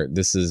sync part.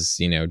 This is,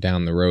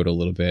 down the road a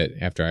little bit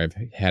after I've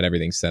had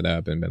everything set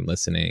up and been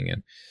listening.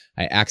 And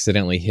I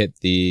accidentally hit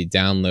the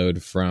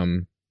download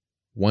from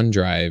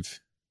OneDrive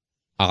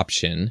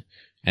option.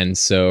 And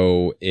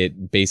so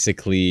it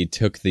basically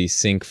took the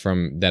sync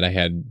from that I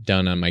had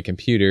done on my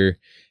computer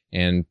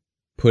and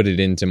put it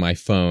into my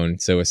phone.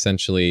 So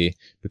essentially,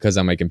 because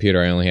on my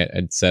computer, I only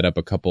had set up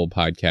a couple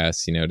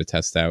podcasts, to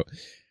test out.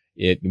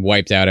 It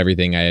wiped out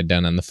everything I had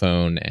done on the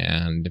phone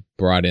and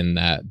brought in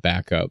that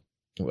backup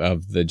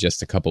of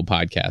just a couple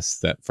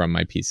podcasts from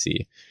my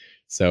PC.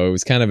 So it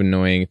was kind of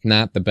annoying.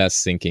 Not the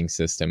best syncing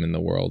system in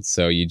the world.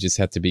 So you just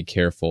have to be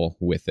careful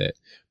with it.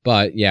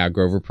 But yeah,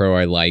 Grover Pro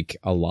I like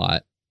a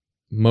lot,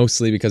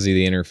 mostly because of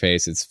the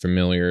interface. It's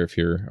familiar if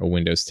you're a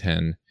Windows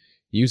 10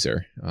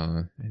 user,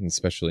 and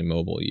especially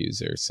mobile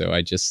user. So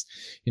I just,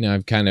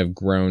 I've kind of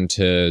grown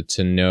to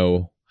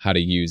know how to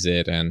use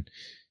it, and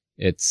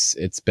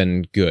it's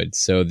been good.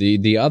 So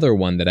the other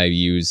one that I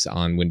use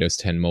on Windows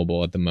 10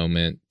 Mobile at the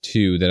moment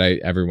too, that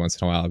I every once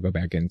in a while I'll go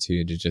back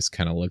into to just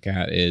kind of look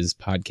at, is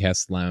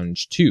Podcast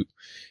Lounge 2.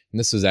 And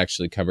this was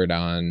actually covered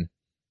on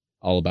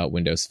All About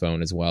Windows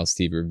Phone as well.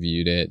 Steve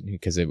reviewed it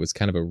because it was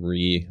kind of a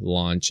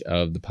relaunch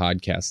of the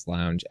Podcast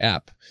Lounge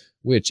app,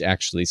 which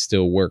actually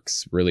still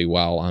works really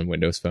well on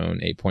Windows Phone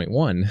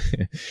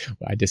 8.1.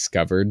 I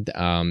discovered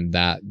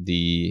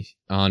that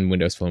on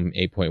Windows Phone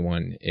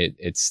 8.1,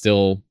 it's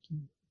still,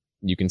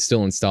 you can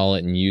still install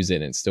it and use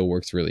it, and it still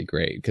works really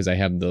great, because I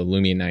have the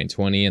Lumia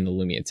 920 and the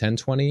Lumia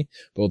 1020,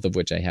 both of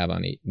which I have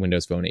on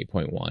Windows Phone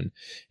 8.1.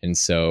 And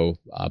so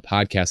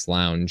Podcast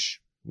Lounge,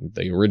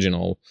 the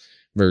original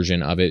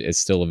version of it, is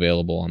still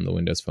available on the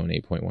Windows Phone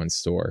 8.1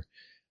 store.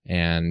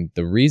 And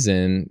the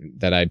reason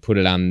that I put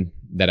it on,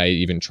 that I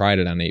even tried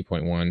it on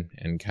 8.1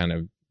 and kind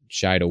of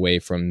shied away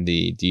from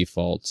the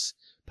default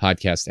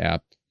podcast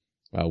app,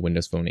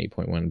 Windows Phone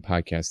 8.1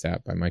 podcast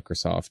app by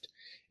Microsoft,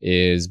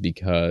 is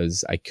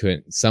because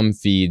some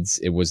feeds,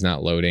 it was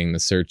not loading. The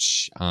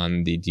search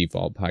on the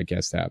default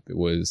podcast app, it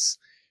was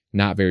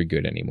not very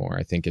good anymore.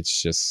 I think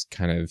it's just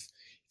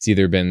it's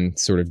either been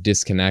sort of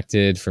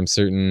disconnected from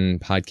certain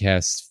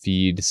podcast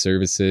feed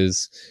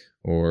services,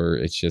 or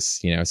it's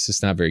just, it's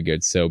just not very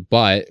good. So,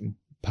 but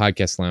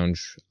Podcast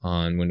Lounge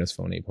on Windows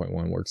Phone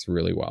 8.1 works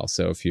really well.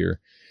 So if you're,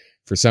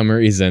 for some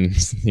reason,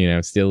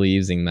 still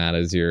using that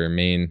as your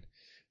main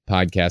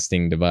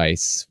podcasting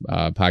device,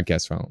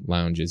 Podcast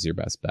Lounge is your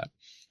best bet.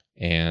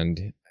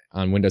 And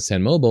on Windows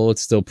 10 Mobile,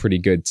 it's still pretty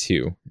good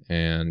too.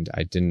 And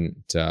I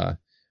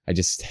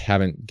just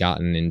haven't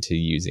gotten into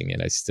using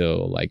it. I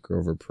still like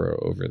Grover Pro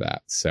over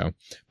that. So,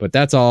 but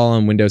that's all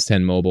on Windows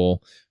 10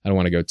 Mobile. I don't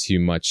want to go too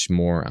much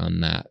more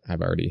on that.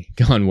 I've already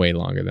gone way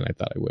longer than I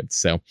thought I would.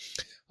 So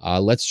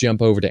let's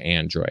jump over to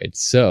Android.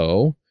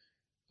 So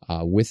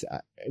with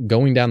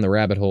going down the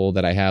rabbit hole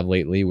that I have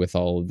lately with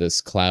all of this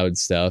cloud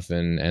stuff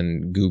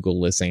and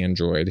Google-less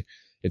Android,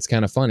 it's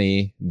kind of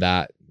funny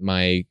that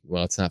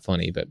well, it's not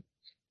funny, but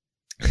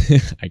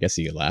I guess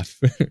you could laugh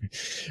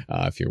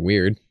if you're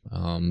weird.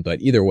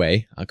 But either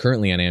way,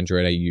 currently on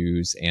Android, I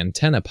use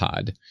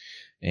AntennaPod,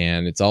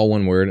 and it's all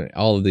one word.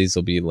 All of these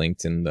will be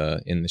linked in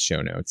the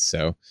show notes.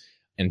 So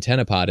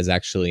AntennaPod is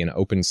actually an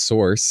open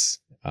source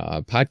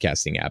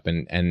podcasting app,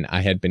 and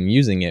I had been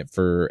using it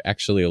for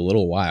actually a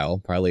little while,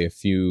 probably a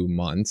few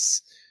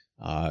months,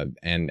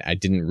 and I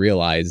didn't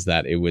realize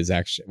that it was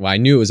actually, well, I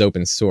knew it was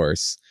open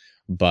source,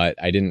 but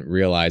I didn't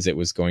realize it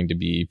was going to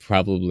be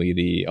probably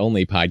the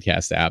only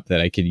podcast app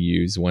that I could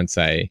use once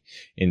I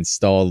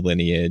installed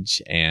Lineage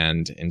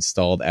and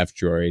installed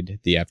F-Droid,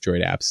 the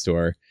F-Droid App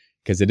Store,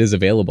 because it is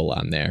available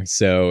on there.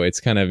 So it's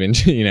kind of,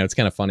 it's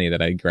kind of funny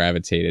that I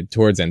gravitated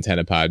towards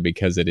AntennaPod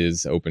because it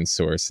is open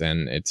source,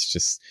 and it's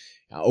just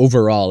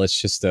overall, it's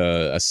just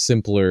a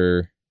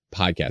simpler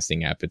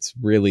podcasting app. It's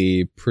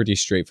really pretty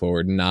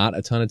straightforward, not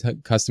a ton of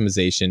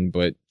customization,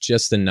 but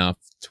just enough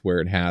to where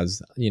it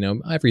has,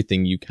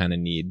 everything you kind of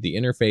need. The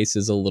interface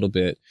is a little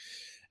bit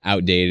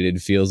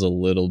outdated, feels a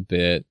little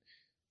bit,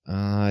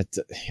 I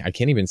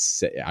can't even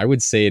say, I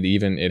would say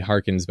it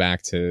harkens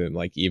back to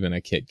like even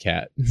a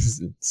KitKat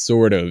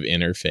sort of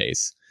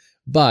interface,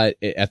 but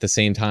at the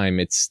same time,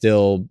 it's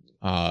still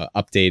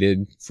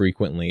updated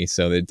frequently.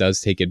 So it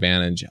does take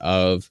advantage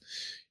of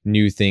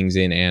new things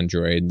in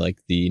Android, like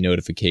the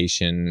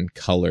notification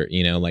color,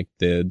 like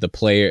the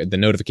player, the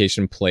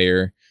notification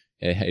player.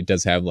 It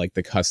does have like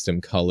the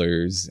custom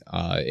colors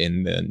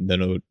in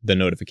the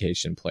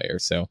notification player.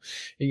 So,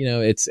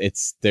 it's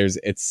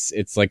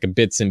like a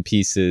bits and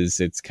pieces.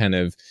 It's kind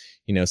of,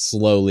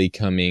 slowly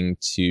coming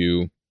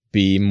to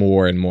be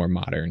more and more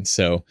modern.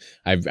 So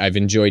I've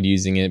enjoyed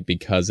using it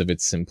because of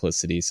its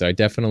simplicity. So I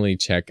definitely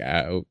check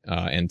out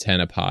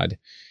AntennaPod.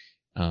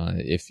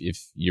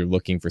 If you're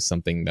looking for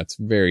something that's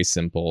very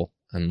simple,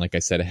 and like I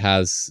said,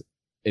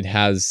 it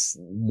has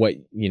what,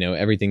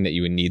 everything that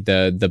you would need,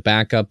 the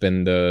backup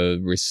and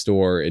the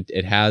restore.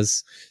 It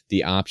has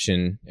the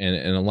option,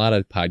 and a lot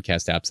of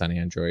podcast apps on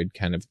Android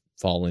kind of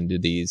fall into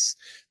these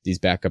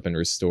backup and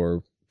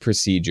restore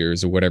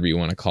procedures, or whatever you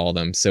want to call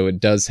them. So it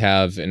does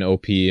have an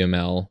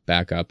OPML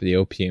backup. The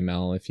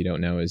OPML, if you don't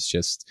know, is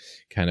just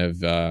kind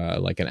of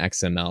like an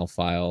XML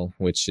file,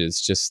 which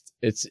is just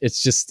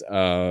it's just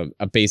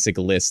a basic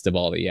list of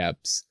all the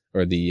apps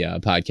or the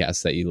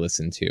podcasts that you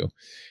listen to.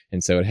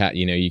 And so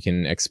you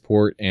can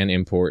export and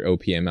import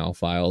OPML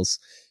files,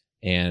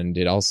 and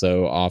it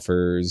also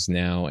offers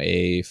now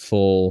a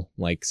full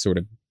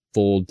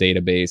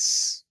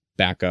database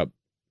backup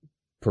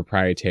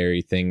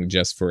proprietary thing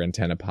just for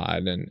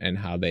AntennaPod and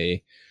how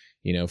they,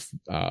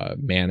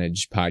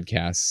 manage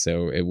podcasts.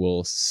 So it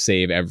will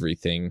save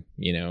everything,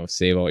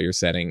 save all your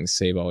settings,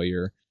 save all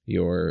your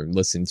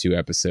listen to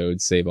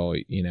episodes, save all,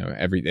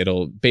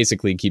 it'll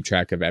basically keep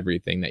track of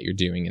everything that you're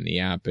doing in the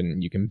app,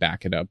 and you can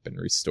back it up and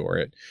restore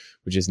it,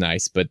 which is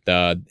nice. But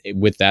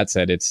with that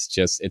said,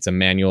 it's a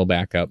manual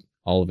backup.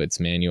 All of it's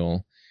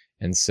manual.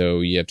 And so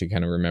you have to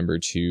kind of remember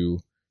to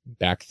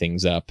back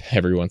things up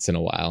every once in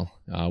a while,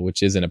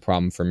 which isn't a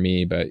problem for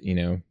me. But,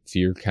 if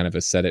you're kind of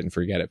a set it and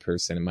forget it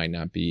person, it might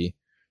not be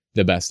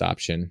the best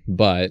option.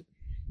 But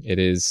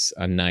it's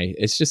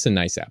just a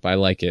nice app. I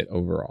like it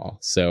overall.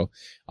 So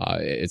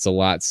it's a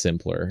lot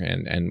simpler.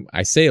 And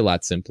I say a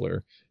lot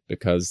simpler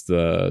because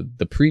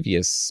the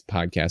previous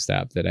podcast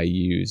app that I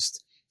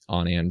used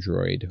on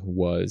Android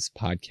was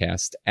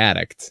Podcast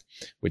Addict,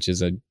 which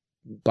is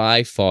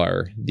by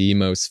far the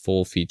most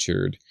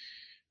full-featured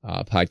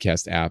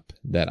podcast app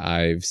that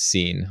I've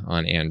seen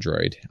on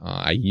Android.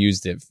 I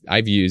used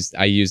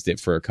it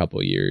for a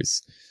couple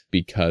years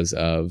because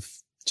of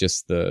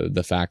just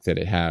the fact that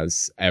it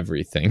has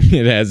everything.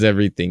 It has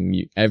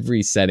everything,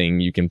 every setting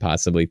you can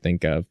possibly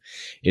think of.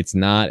 It's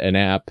not an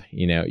app,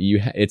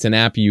 it's an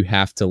app you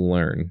have to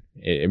learn.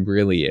 It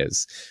really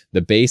is.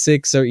 The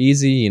basics are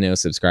easy,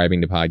 subscribing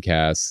to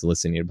podcasts,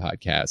 listening to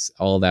podcasts,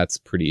 all that's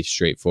pretty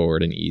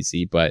straightforward and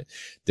easy, but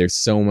there's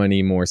so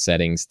many more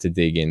settings to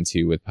dig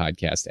into with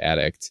Podcast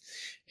Addict.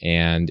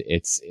 And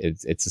it's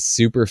a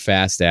super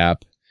fast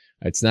app.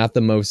 It's not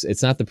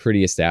the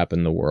prettiest app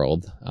in the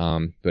world,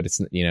 but it's,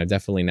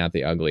 definitely not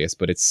the ugliest,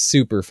 but it's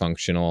super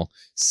functional,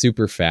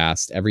 super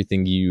fast.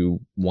 Everything you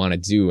want to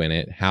do in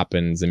it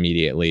happens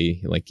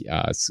immediately, like,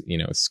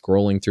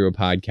 scrolling through a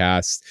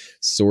podcast,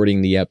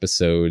 sorting the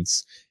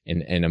episodes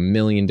in a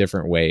million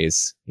different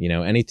ways.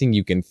 Anything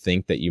you can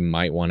think that you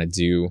might want to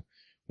do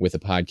with a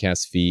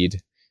podcast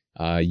feed,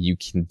 you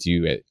can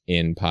do it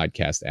in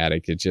Podcast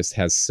Addict. It just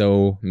has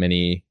so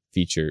many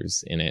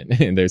features in it,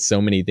 and there's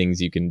so many things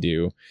you can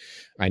do.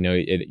 I know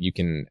you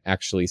can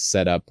actually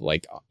set up,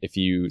 like, if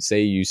you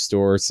say you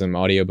store some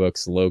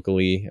audiobooks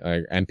locally,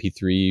 or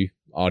MP3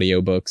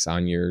 audiobooks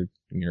on your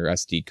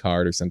SD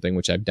card or something,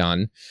 which I've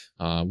done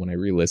when I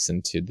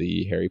re-listened to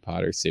the Harry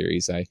Potter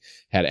series. I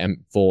had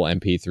full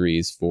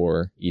MP3s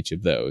for each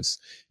of those,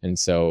 and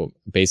so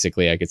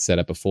basically I could set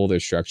up a folder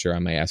structure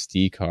on my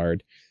SD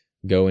card,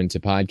 go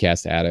into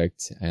Podcast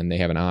Addict, and they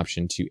have an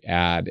option to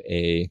add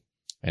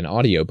an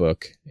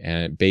audiobook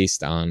and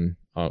based on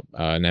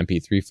an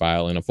MP3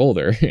 file in a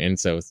folder. And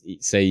so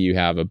say you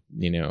have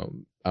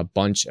a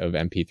bunch of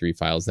MP3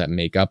 files that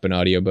make up an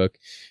audiobook,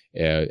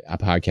 a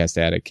Podcast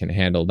Addict can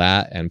handle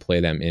that and play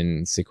them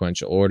in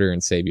sequential order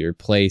and save your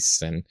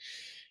place. And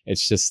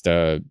it's just,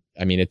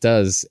 it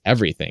does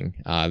everything.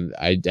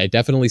 I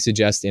definitely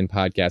suggest in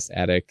Podcast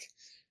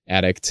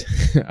Addict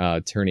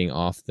turning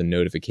off the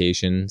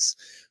notifications.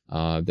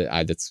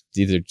 That's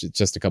either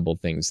just a couple of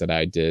things that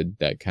I did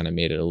that kind of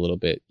made it a little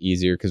bit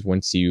easier, because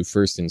once you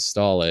first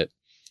install it,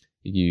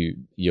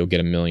 you'll get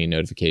a million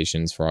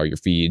notifications for all your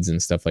feeds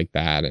and stuff like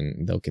that,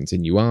 and they'll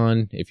continue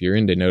on. If you're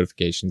into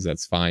notifications,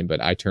 that's fine, but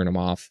I turn them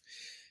off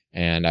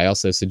And I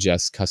also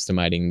suggest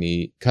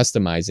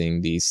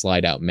customizing the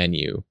slide out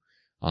menu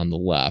on the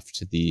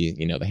left, the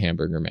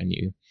hamburger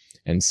menu.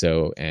 And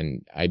so,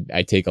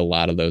 I take a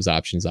lot of those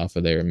options off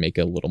of there and make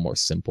it a little more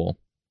simple,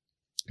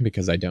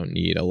 because I don't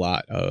need a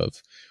lot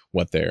of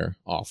what they're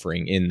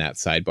offering in that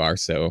sidebar.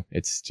 So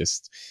it's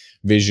just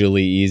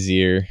visually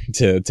easier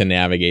to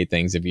navigate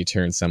things if you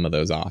turn some of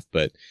those off.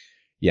 But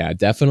yeah,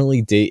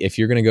 definitely if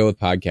you're going to go with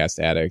Podcast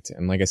Addict.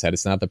 And like I said,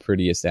 it's not the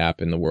prettiest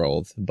app in the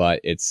world, but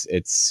it's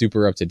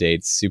super up to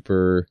date,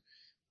 super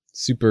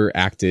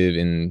active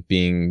in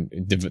being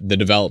the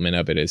development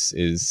of it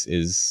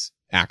is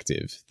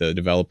active. The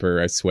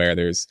developer, I swear,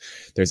 there's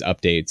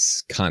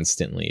updates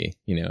constantly,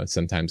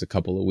 sometimes a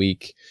couple a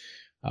week,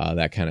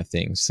 that kind of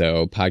thing.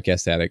 So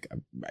Podcast Addict,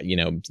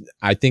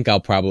 I think I'll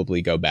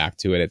probably go back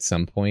to it at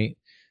some point.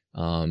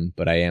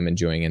 But I am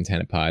enjoying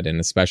AntennaPod, and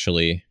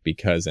especially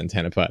because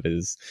AntennaPod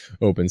is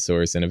open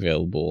source and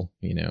available,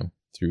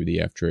 through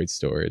the F-Droid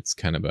store. It's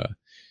kind of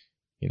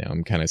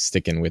I'm kind of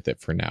sticking with it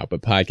for now.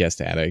 But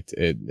Podcast Addict,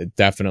 it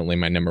definitely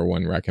my number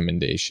one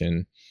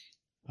recommendation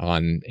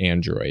on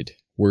Android.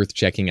 Worth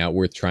checking out,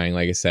 worth trying.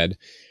 Like I said,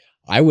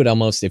 I would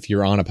almost, if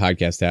you're on a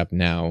podcast app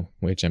now,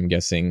 which I'm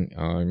guessing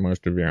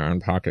most of you are on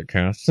Pocket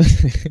Cast,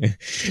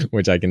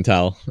 which I can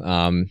tell,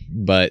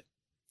 but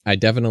I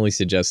definitely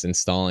suggest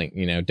installing,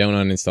 don't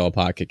uninstall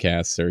Pocket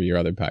Casts or your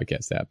other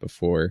podcast app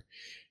before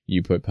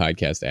you put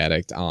Podcast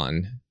Addict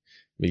on,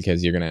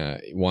 because you're going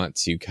to want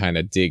to kind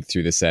of dig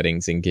through the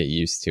settings and get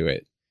used to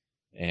it,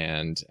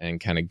 and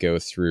kind of go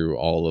through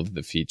all of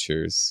the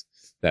features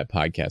that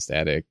Podcast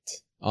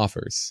Addict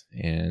offers.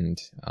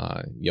 And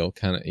you'll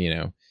kind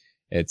of,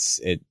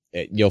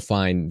 you'll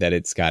find that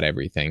it's got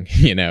everything,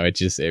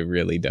 it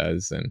really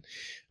does. And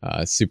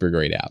super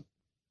great app.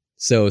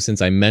 So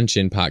since I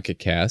mentioned Pocket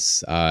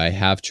Casts, I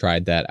have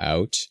tried that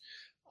out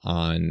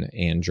on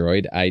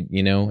Android.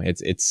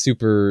 It's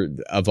super,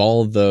 of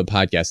all the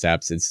podcast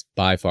apps, it's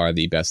by far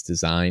the best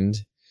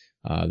designed,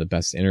 the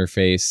best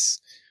interface,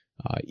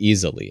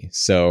 easily.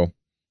 So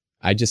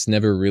I just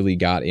never really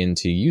got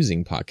into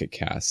using Pocket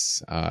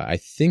Casts. I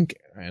think,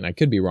 and I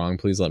could be wrong,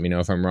 please let me know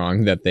if I'm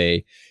wrong,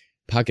 that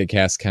Pocket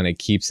Cast kind of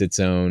keeps its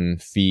own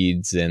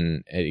feeds,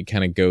 and it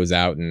kind of goes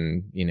out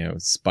and,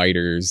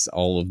 spiders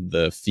all of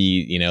the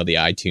feed, the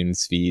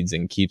iTunes feeds,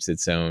 and keeps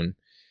its own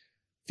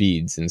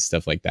feeds and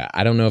stuff like that.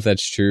 I don't know if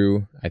that's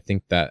true. I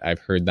think that I've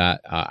heard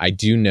that. I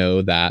do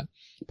know that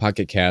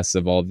Pocket Casts,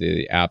 of all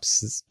the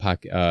apps,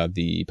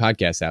 the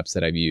podcast apps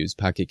that I've used,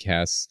 Pocket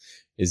Casts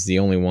is the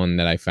only one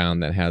that I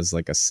found that has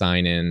like a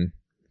sign in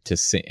to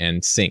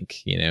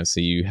sync, so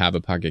you have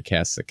a Pocket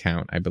Casts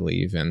account, I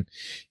believe, and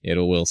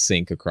will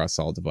sync across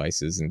all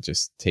devices and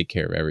just take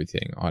care of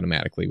everything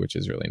automatically, which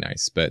is really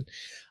nice. But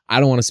I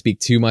don't want to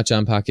speak too much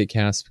on Pocket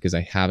Casts because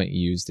I haven't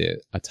used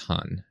it a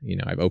ton.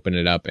 I've opened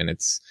it up, and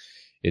it's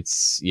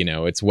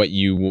what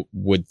you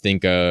would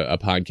think a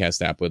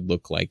podcast app would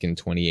look like in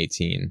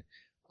 2018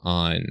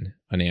 on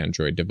an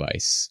Android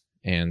device.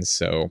 And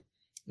so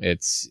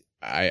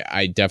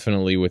I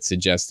definitely would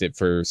suggest it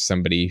for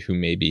somebody who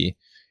maybe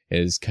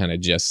is kind of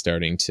just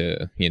starting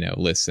to,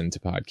 listen to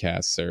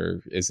podcasts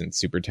or isn't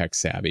super tech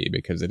savvy,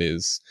 because it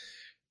is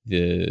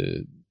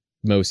the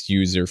most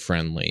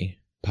user-friendly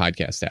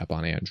podcast app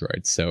on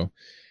Android. So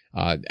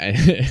I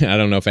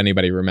don't know if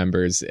anybody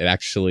remembers,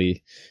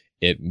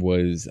 it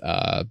was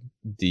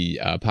the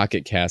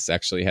Pocket Cast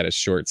actually had a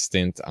short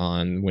stint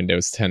on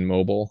Windows 10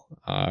 Mobile.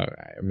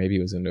 Maybe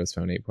it was Windows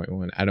Phone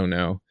 8.1. I don't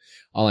know.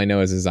 All I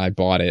know is I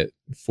bought it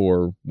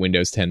for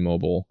Windows 10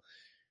 Mobile,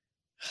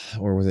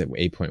 or was it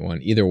 8.1?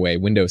 Either way,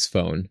 Windows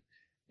Phone.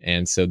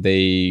 And so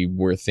they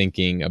were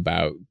thinking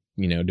about,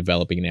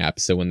 developing an app.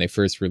 So when they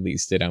first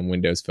released it on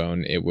Windows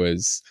Phone, it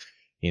was,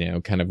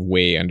 kind of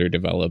way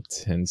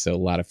underdeveloped. And so a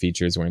lot of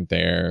features weren't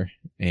there,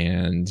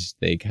 and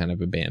they kind of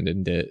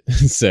abandoned it.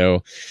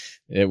 So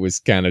it was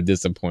kind of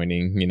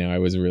disappointing. I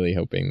was really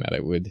hoping that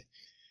it would,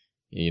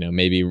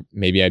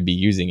 maybe I'd be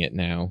using it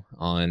now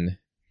on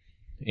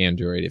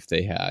Android if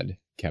they had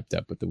kept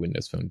up with the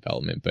Windows Phone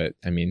development. But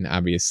I mean,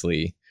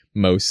 obviously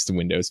most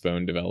Windows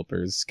Phone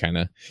developers kind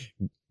of,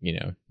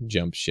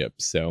 jump ship.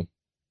 So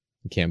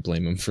you can't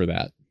blame them for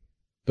that.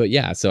 But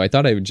yeah, so I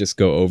thought I would just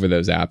go over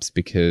those apps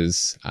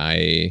because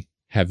I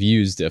have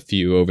used a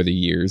few over the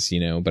years,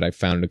 but I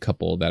found a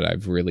couple that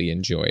I've really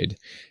enjoyed.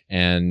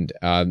 And,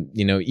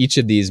 each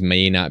of these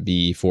may not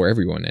be for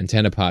everyone.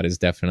 AntennaPod is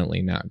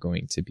definitely not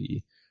going to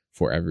be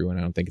for everyone.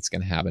 I don't think it's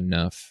going to have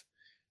enough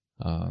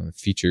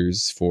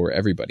features for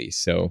everybody.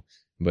 So,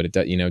 but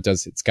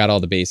it's got all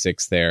the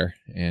basics there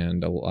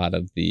and a lot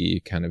of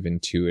the kind of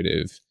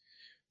intuitive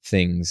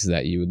things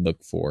that you would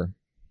look for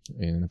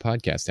in a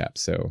podcast app.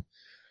 So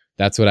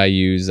that's what I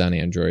use on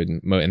Android,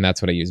 and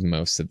that's what I use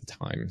most of the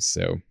time.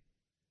 So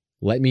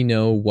let me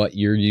know what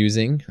you're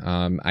using.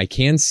 I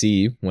can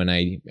see when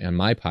on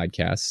my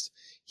podcast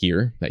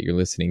here that you're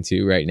listening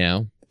to right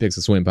now, the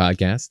Pixel Swim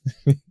podcast,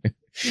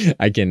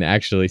 I can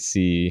actually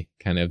see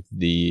kind of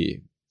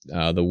the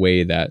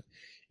way that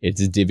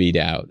it's divvied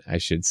out, I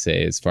should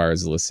say, as far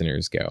as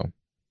listeners go.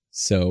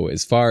 So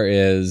as far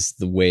as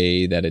the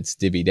way that it's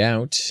divvied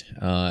out,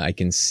 I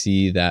can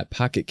see that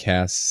Pocket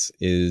Casts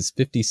is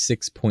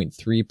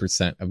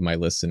 56.3% of my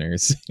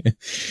listeners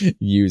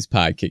use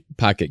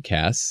Pocket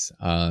Casts.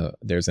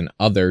 There's an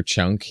other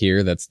chunk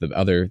here. That's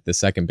the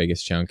second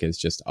biggest chunk is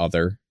just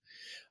other.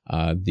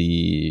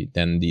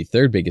 Then the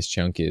third biggest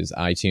chunk is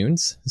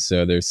iTunes.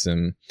 So there's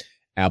some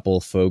Apple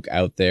folk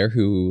out there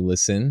who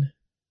listen,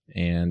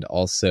 and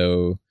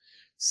also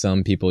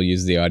some people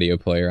use the audio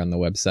player on the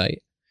website.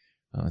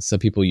 Some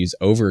people use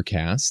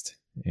Overcast,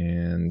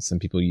 and some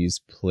people use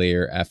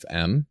Player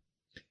FM.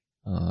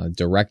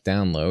 Direct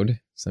download.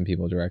 Some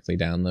people directly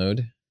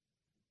download.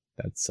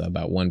 That's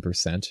about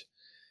 1%.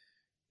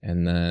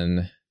 And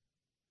then,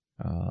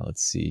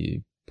 let's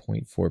see,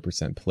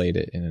 0.4% played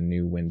it in a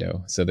new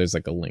window. So there's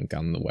like a link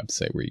on the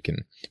website where you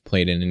can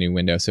play it in a new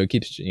window. So it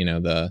keeps,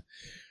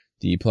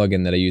 the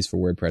plugin that I use for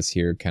WordPress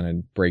here kind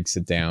of breaks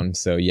it down.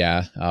 So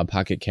yeah,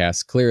 Pocket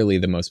Cast, clearly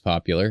the most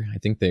popular. I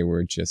think they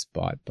were just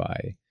bought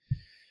by,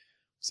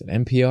 was it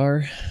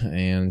NPR?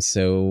 And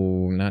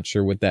so not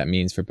sure what that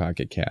means for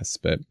Pocket Casts,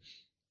 but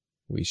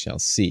we shall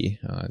see.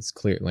 It's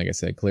clear, like I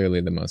said, clearly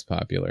the most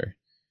popular.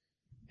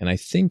 And I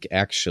think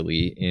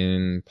actually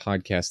in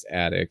Podcast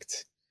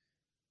Addict,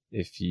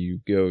 if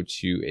you go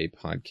to a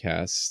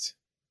podcast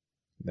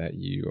that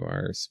you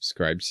are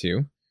subscribed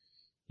to,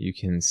 you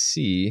can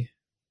see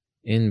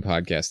in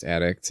Podcast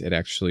Addict, it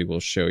actually will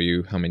show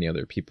you how many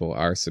other people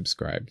are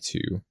subscribed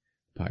to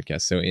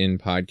podcasts. So in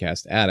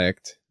Podcast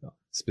Addict,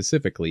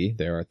 specifically,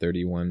 there are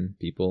 31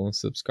 people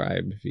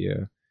subscribed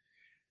via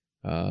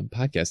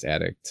Podcast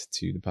Addict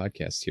to the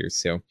podcast here.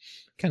 So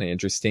kind of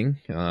interesting.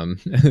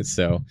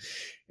 So,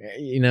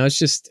 it's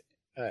just,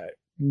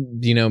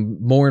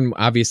 more and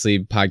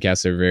obviously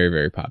podcasts are very,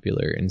 very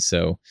popular. And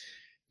so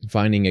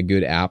finding a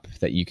good app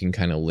that you can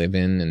kind of live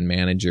in and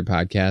manage your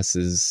podcasts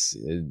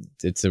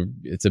it's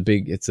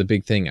a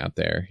big thing out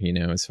there,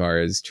 as far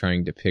as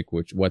trying to pick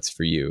what's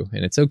for you.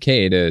 And it's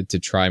okay to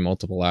try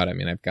multiple out. I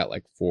mean, I've got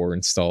like 4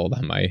 installed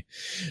on my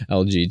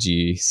LG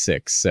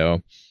G6.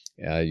 So,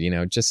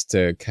 just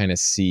to kind of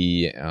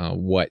see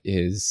what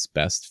is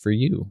best for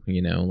you.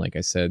 Like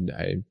I said,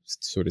 I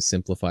sort of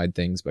simplified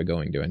things by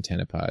going to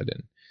AntennaPod,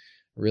 and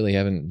really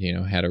haven't,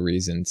 had a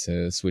reason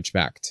to switch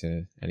back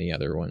to any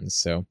other ones.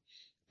 So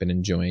been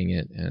enjoying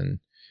it, and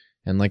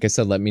like I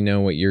said, let me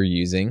know what you're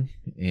using,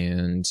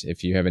 and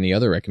if you have any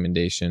other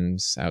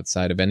recommendations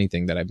outside of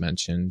anything that I've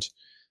mentioned,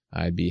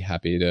 I'd be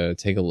happy to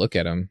take a look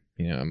at them.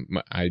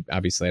 I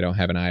don't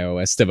have an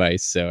iOS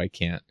device, so I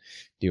can't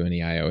do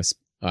any iOS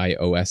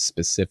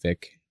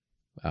specific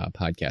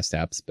podcast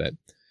apps, but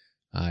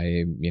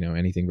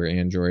anything for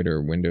Android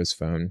or Windows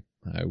Phone,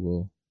 I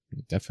will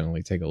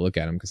definitely take a look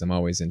at them, because I'm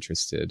always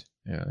interested.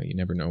 You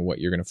never know what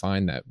you're going to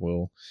find that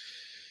will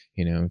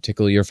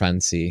tickle your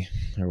fancy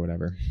or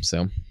whatever.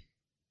 So,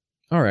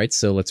 all right,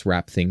 so let's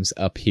wrap things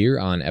up here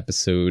on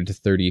episode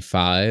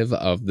 35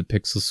 of the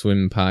Pixel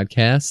Swim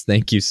podcast.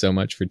 Thank you so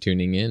much for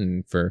tuning in,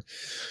 and for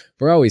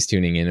always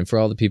tuning in, and for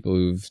all the people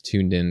who've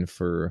tuned in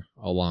for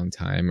a long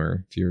time,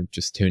 or if you're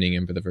just tuning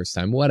in for the first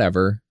time,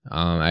 whatever.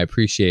 I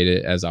appreciate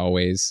it as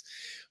always.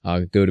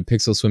 Go to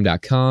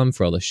pixelswim.com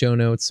for all the show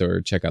notes,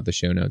 or check out the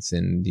show notes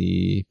in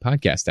the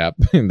podcast app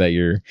that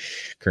you're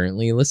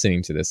currently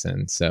listening to this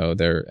in. So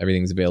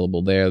everything's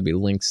available there. There'll be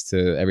links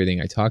to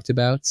everything I talked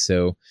about.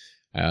 So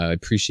I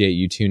appreciate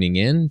you tuning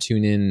in.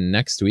 Tune in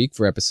next week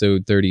for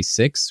episode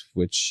 36,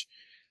 which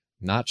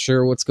not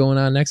sure what's going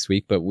on next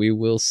week, but we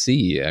will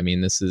see. I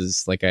mean, this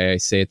is, like I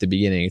say at the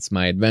beginning, it's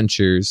my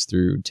adventures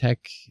through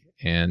tech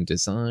and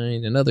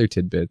design and other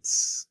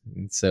tidbits.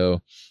 And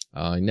so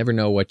you never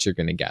know what you're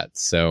going to get.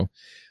 So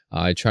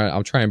I'll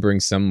try and bring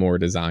some more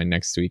design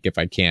next week if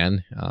I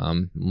can.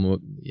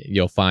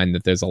 You'll find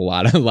that there's a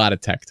lot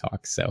of tech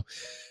talk. So,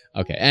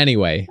 okay.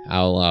 Anyway,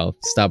 I'll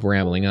stop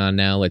rambling on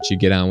now, let you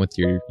get on with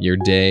your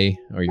day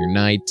or your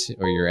night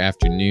or your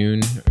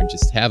afternoon, or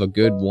just have a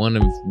good one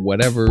of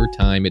whatever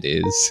time it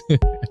is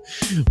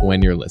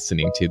when you're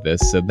listening to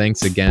this. So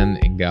thanks again,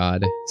 and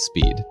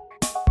Godspeed.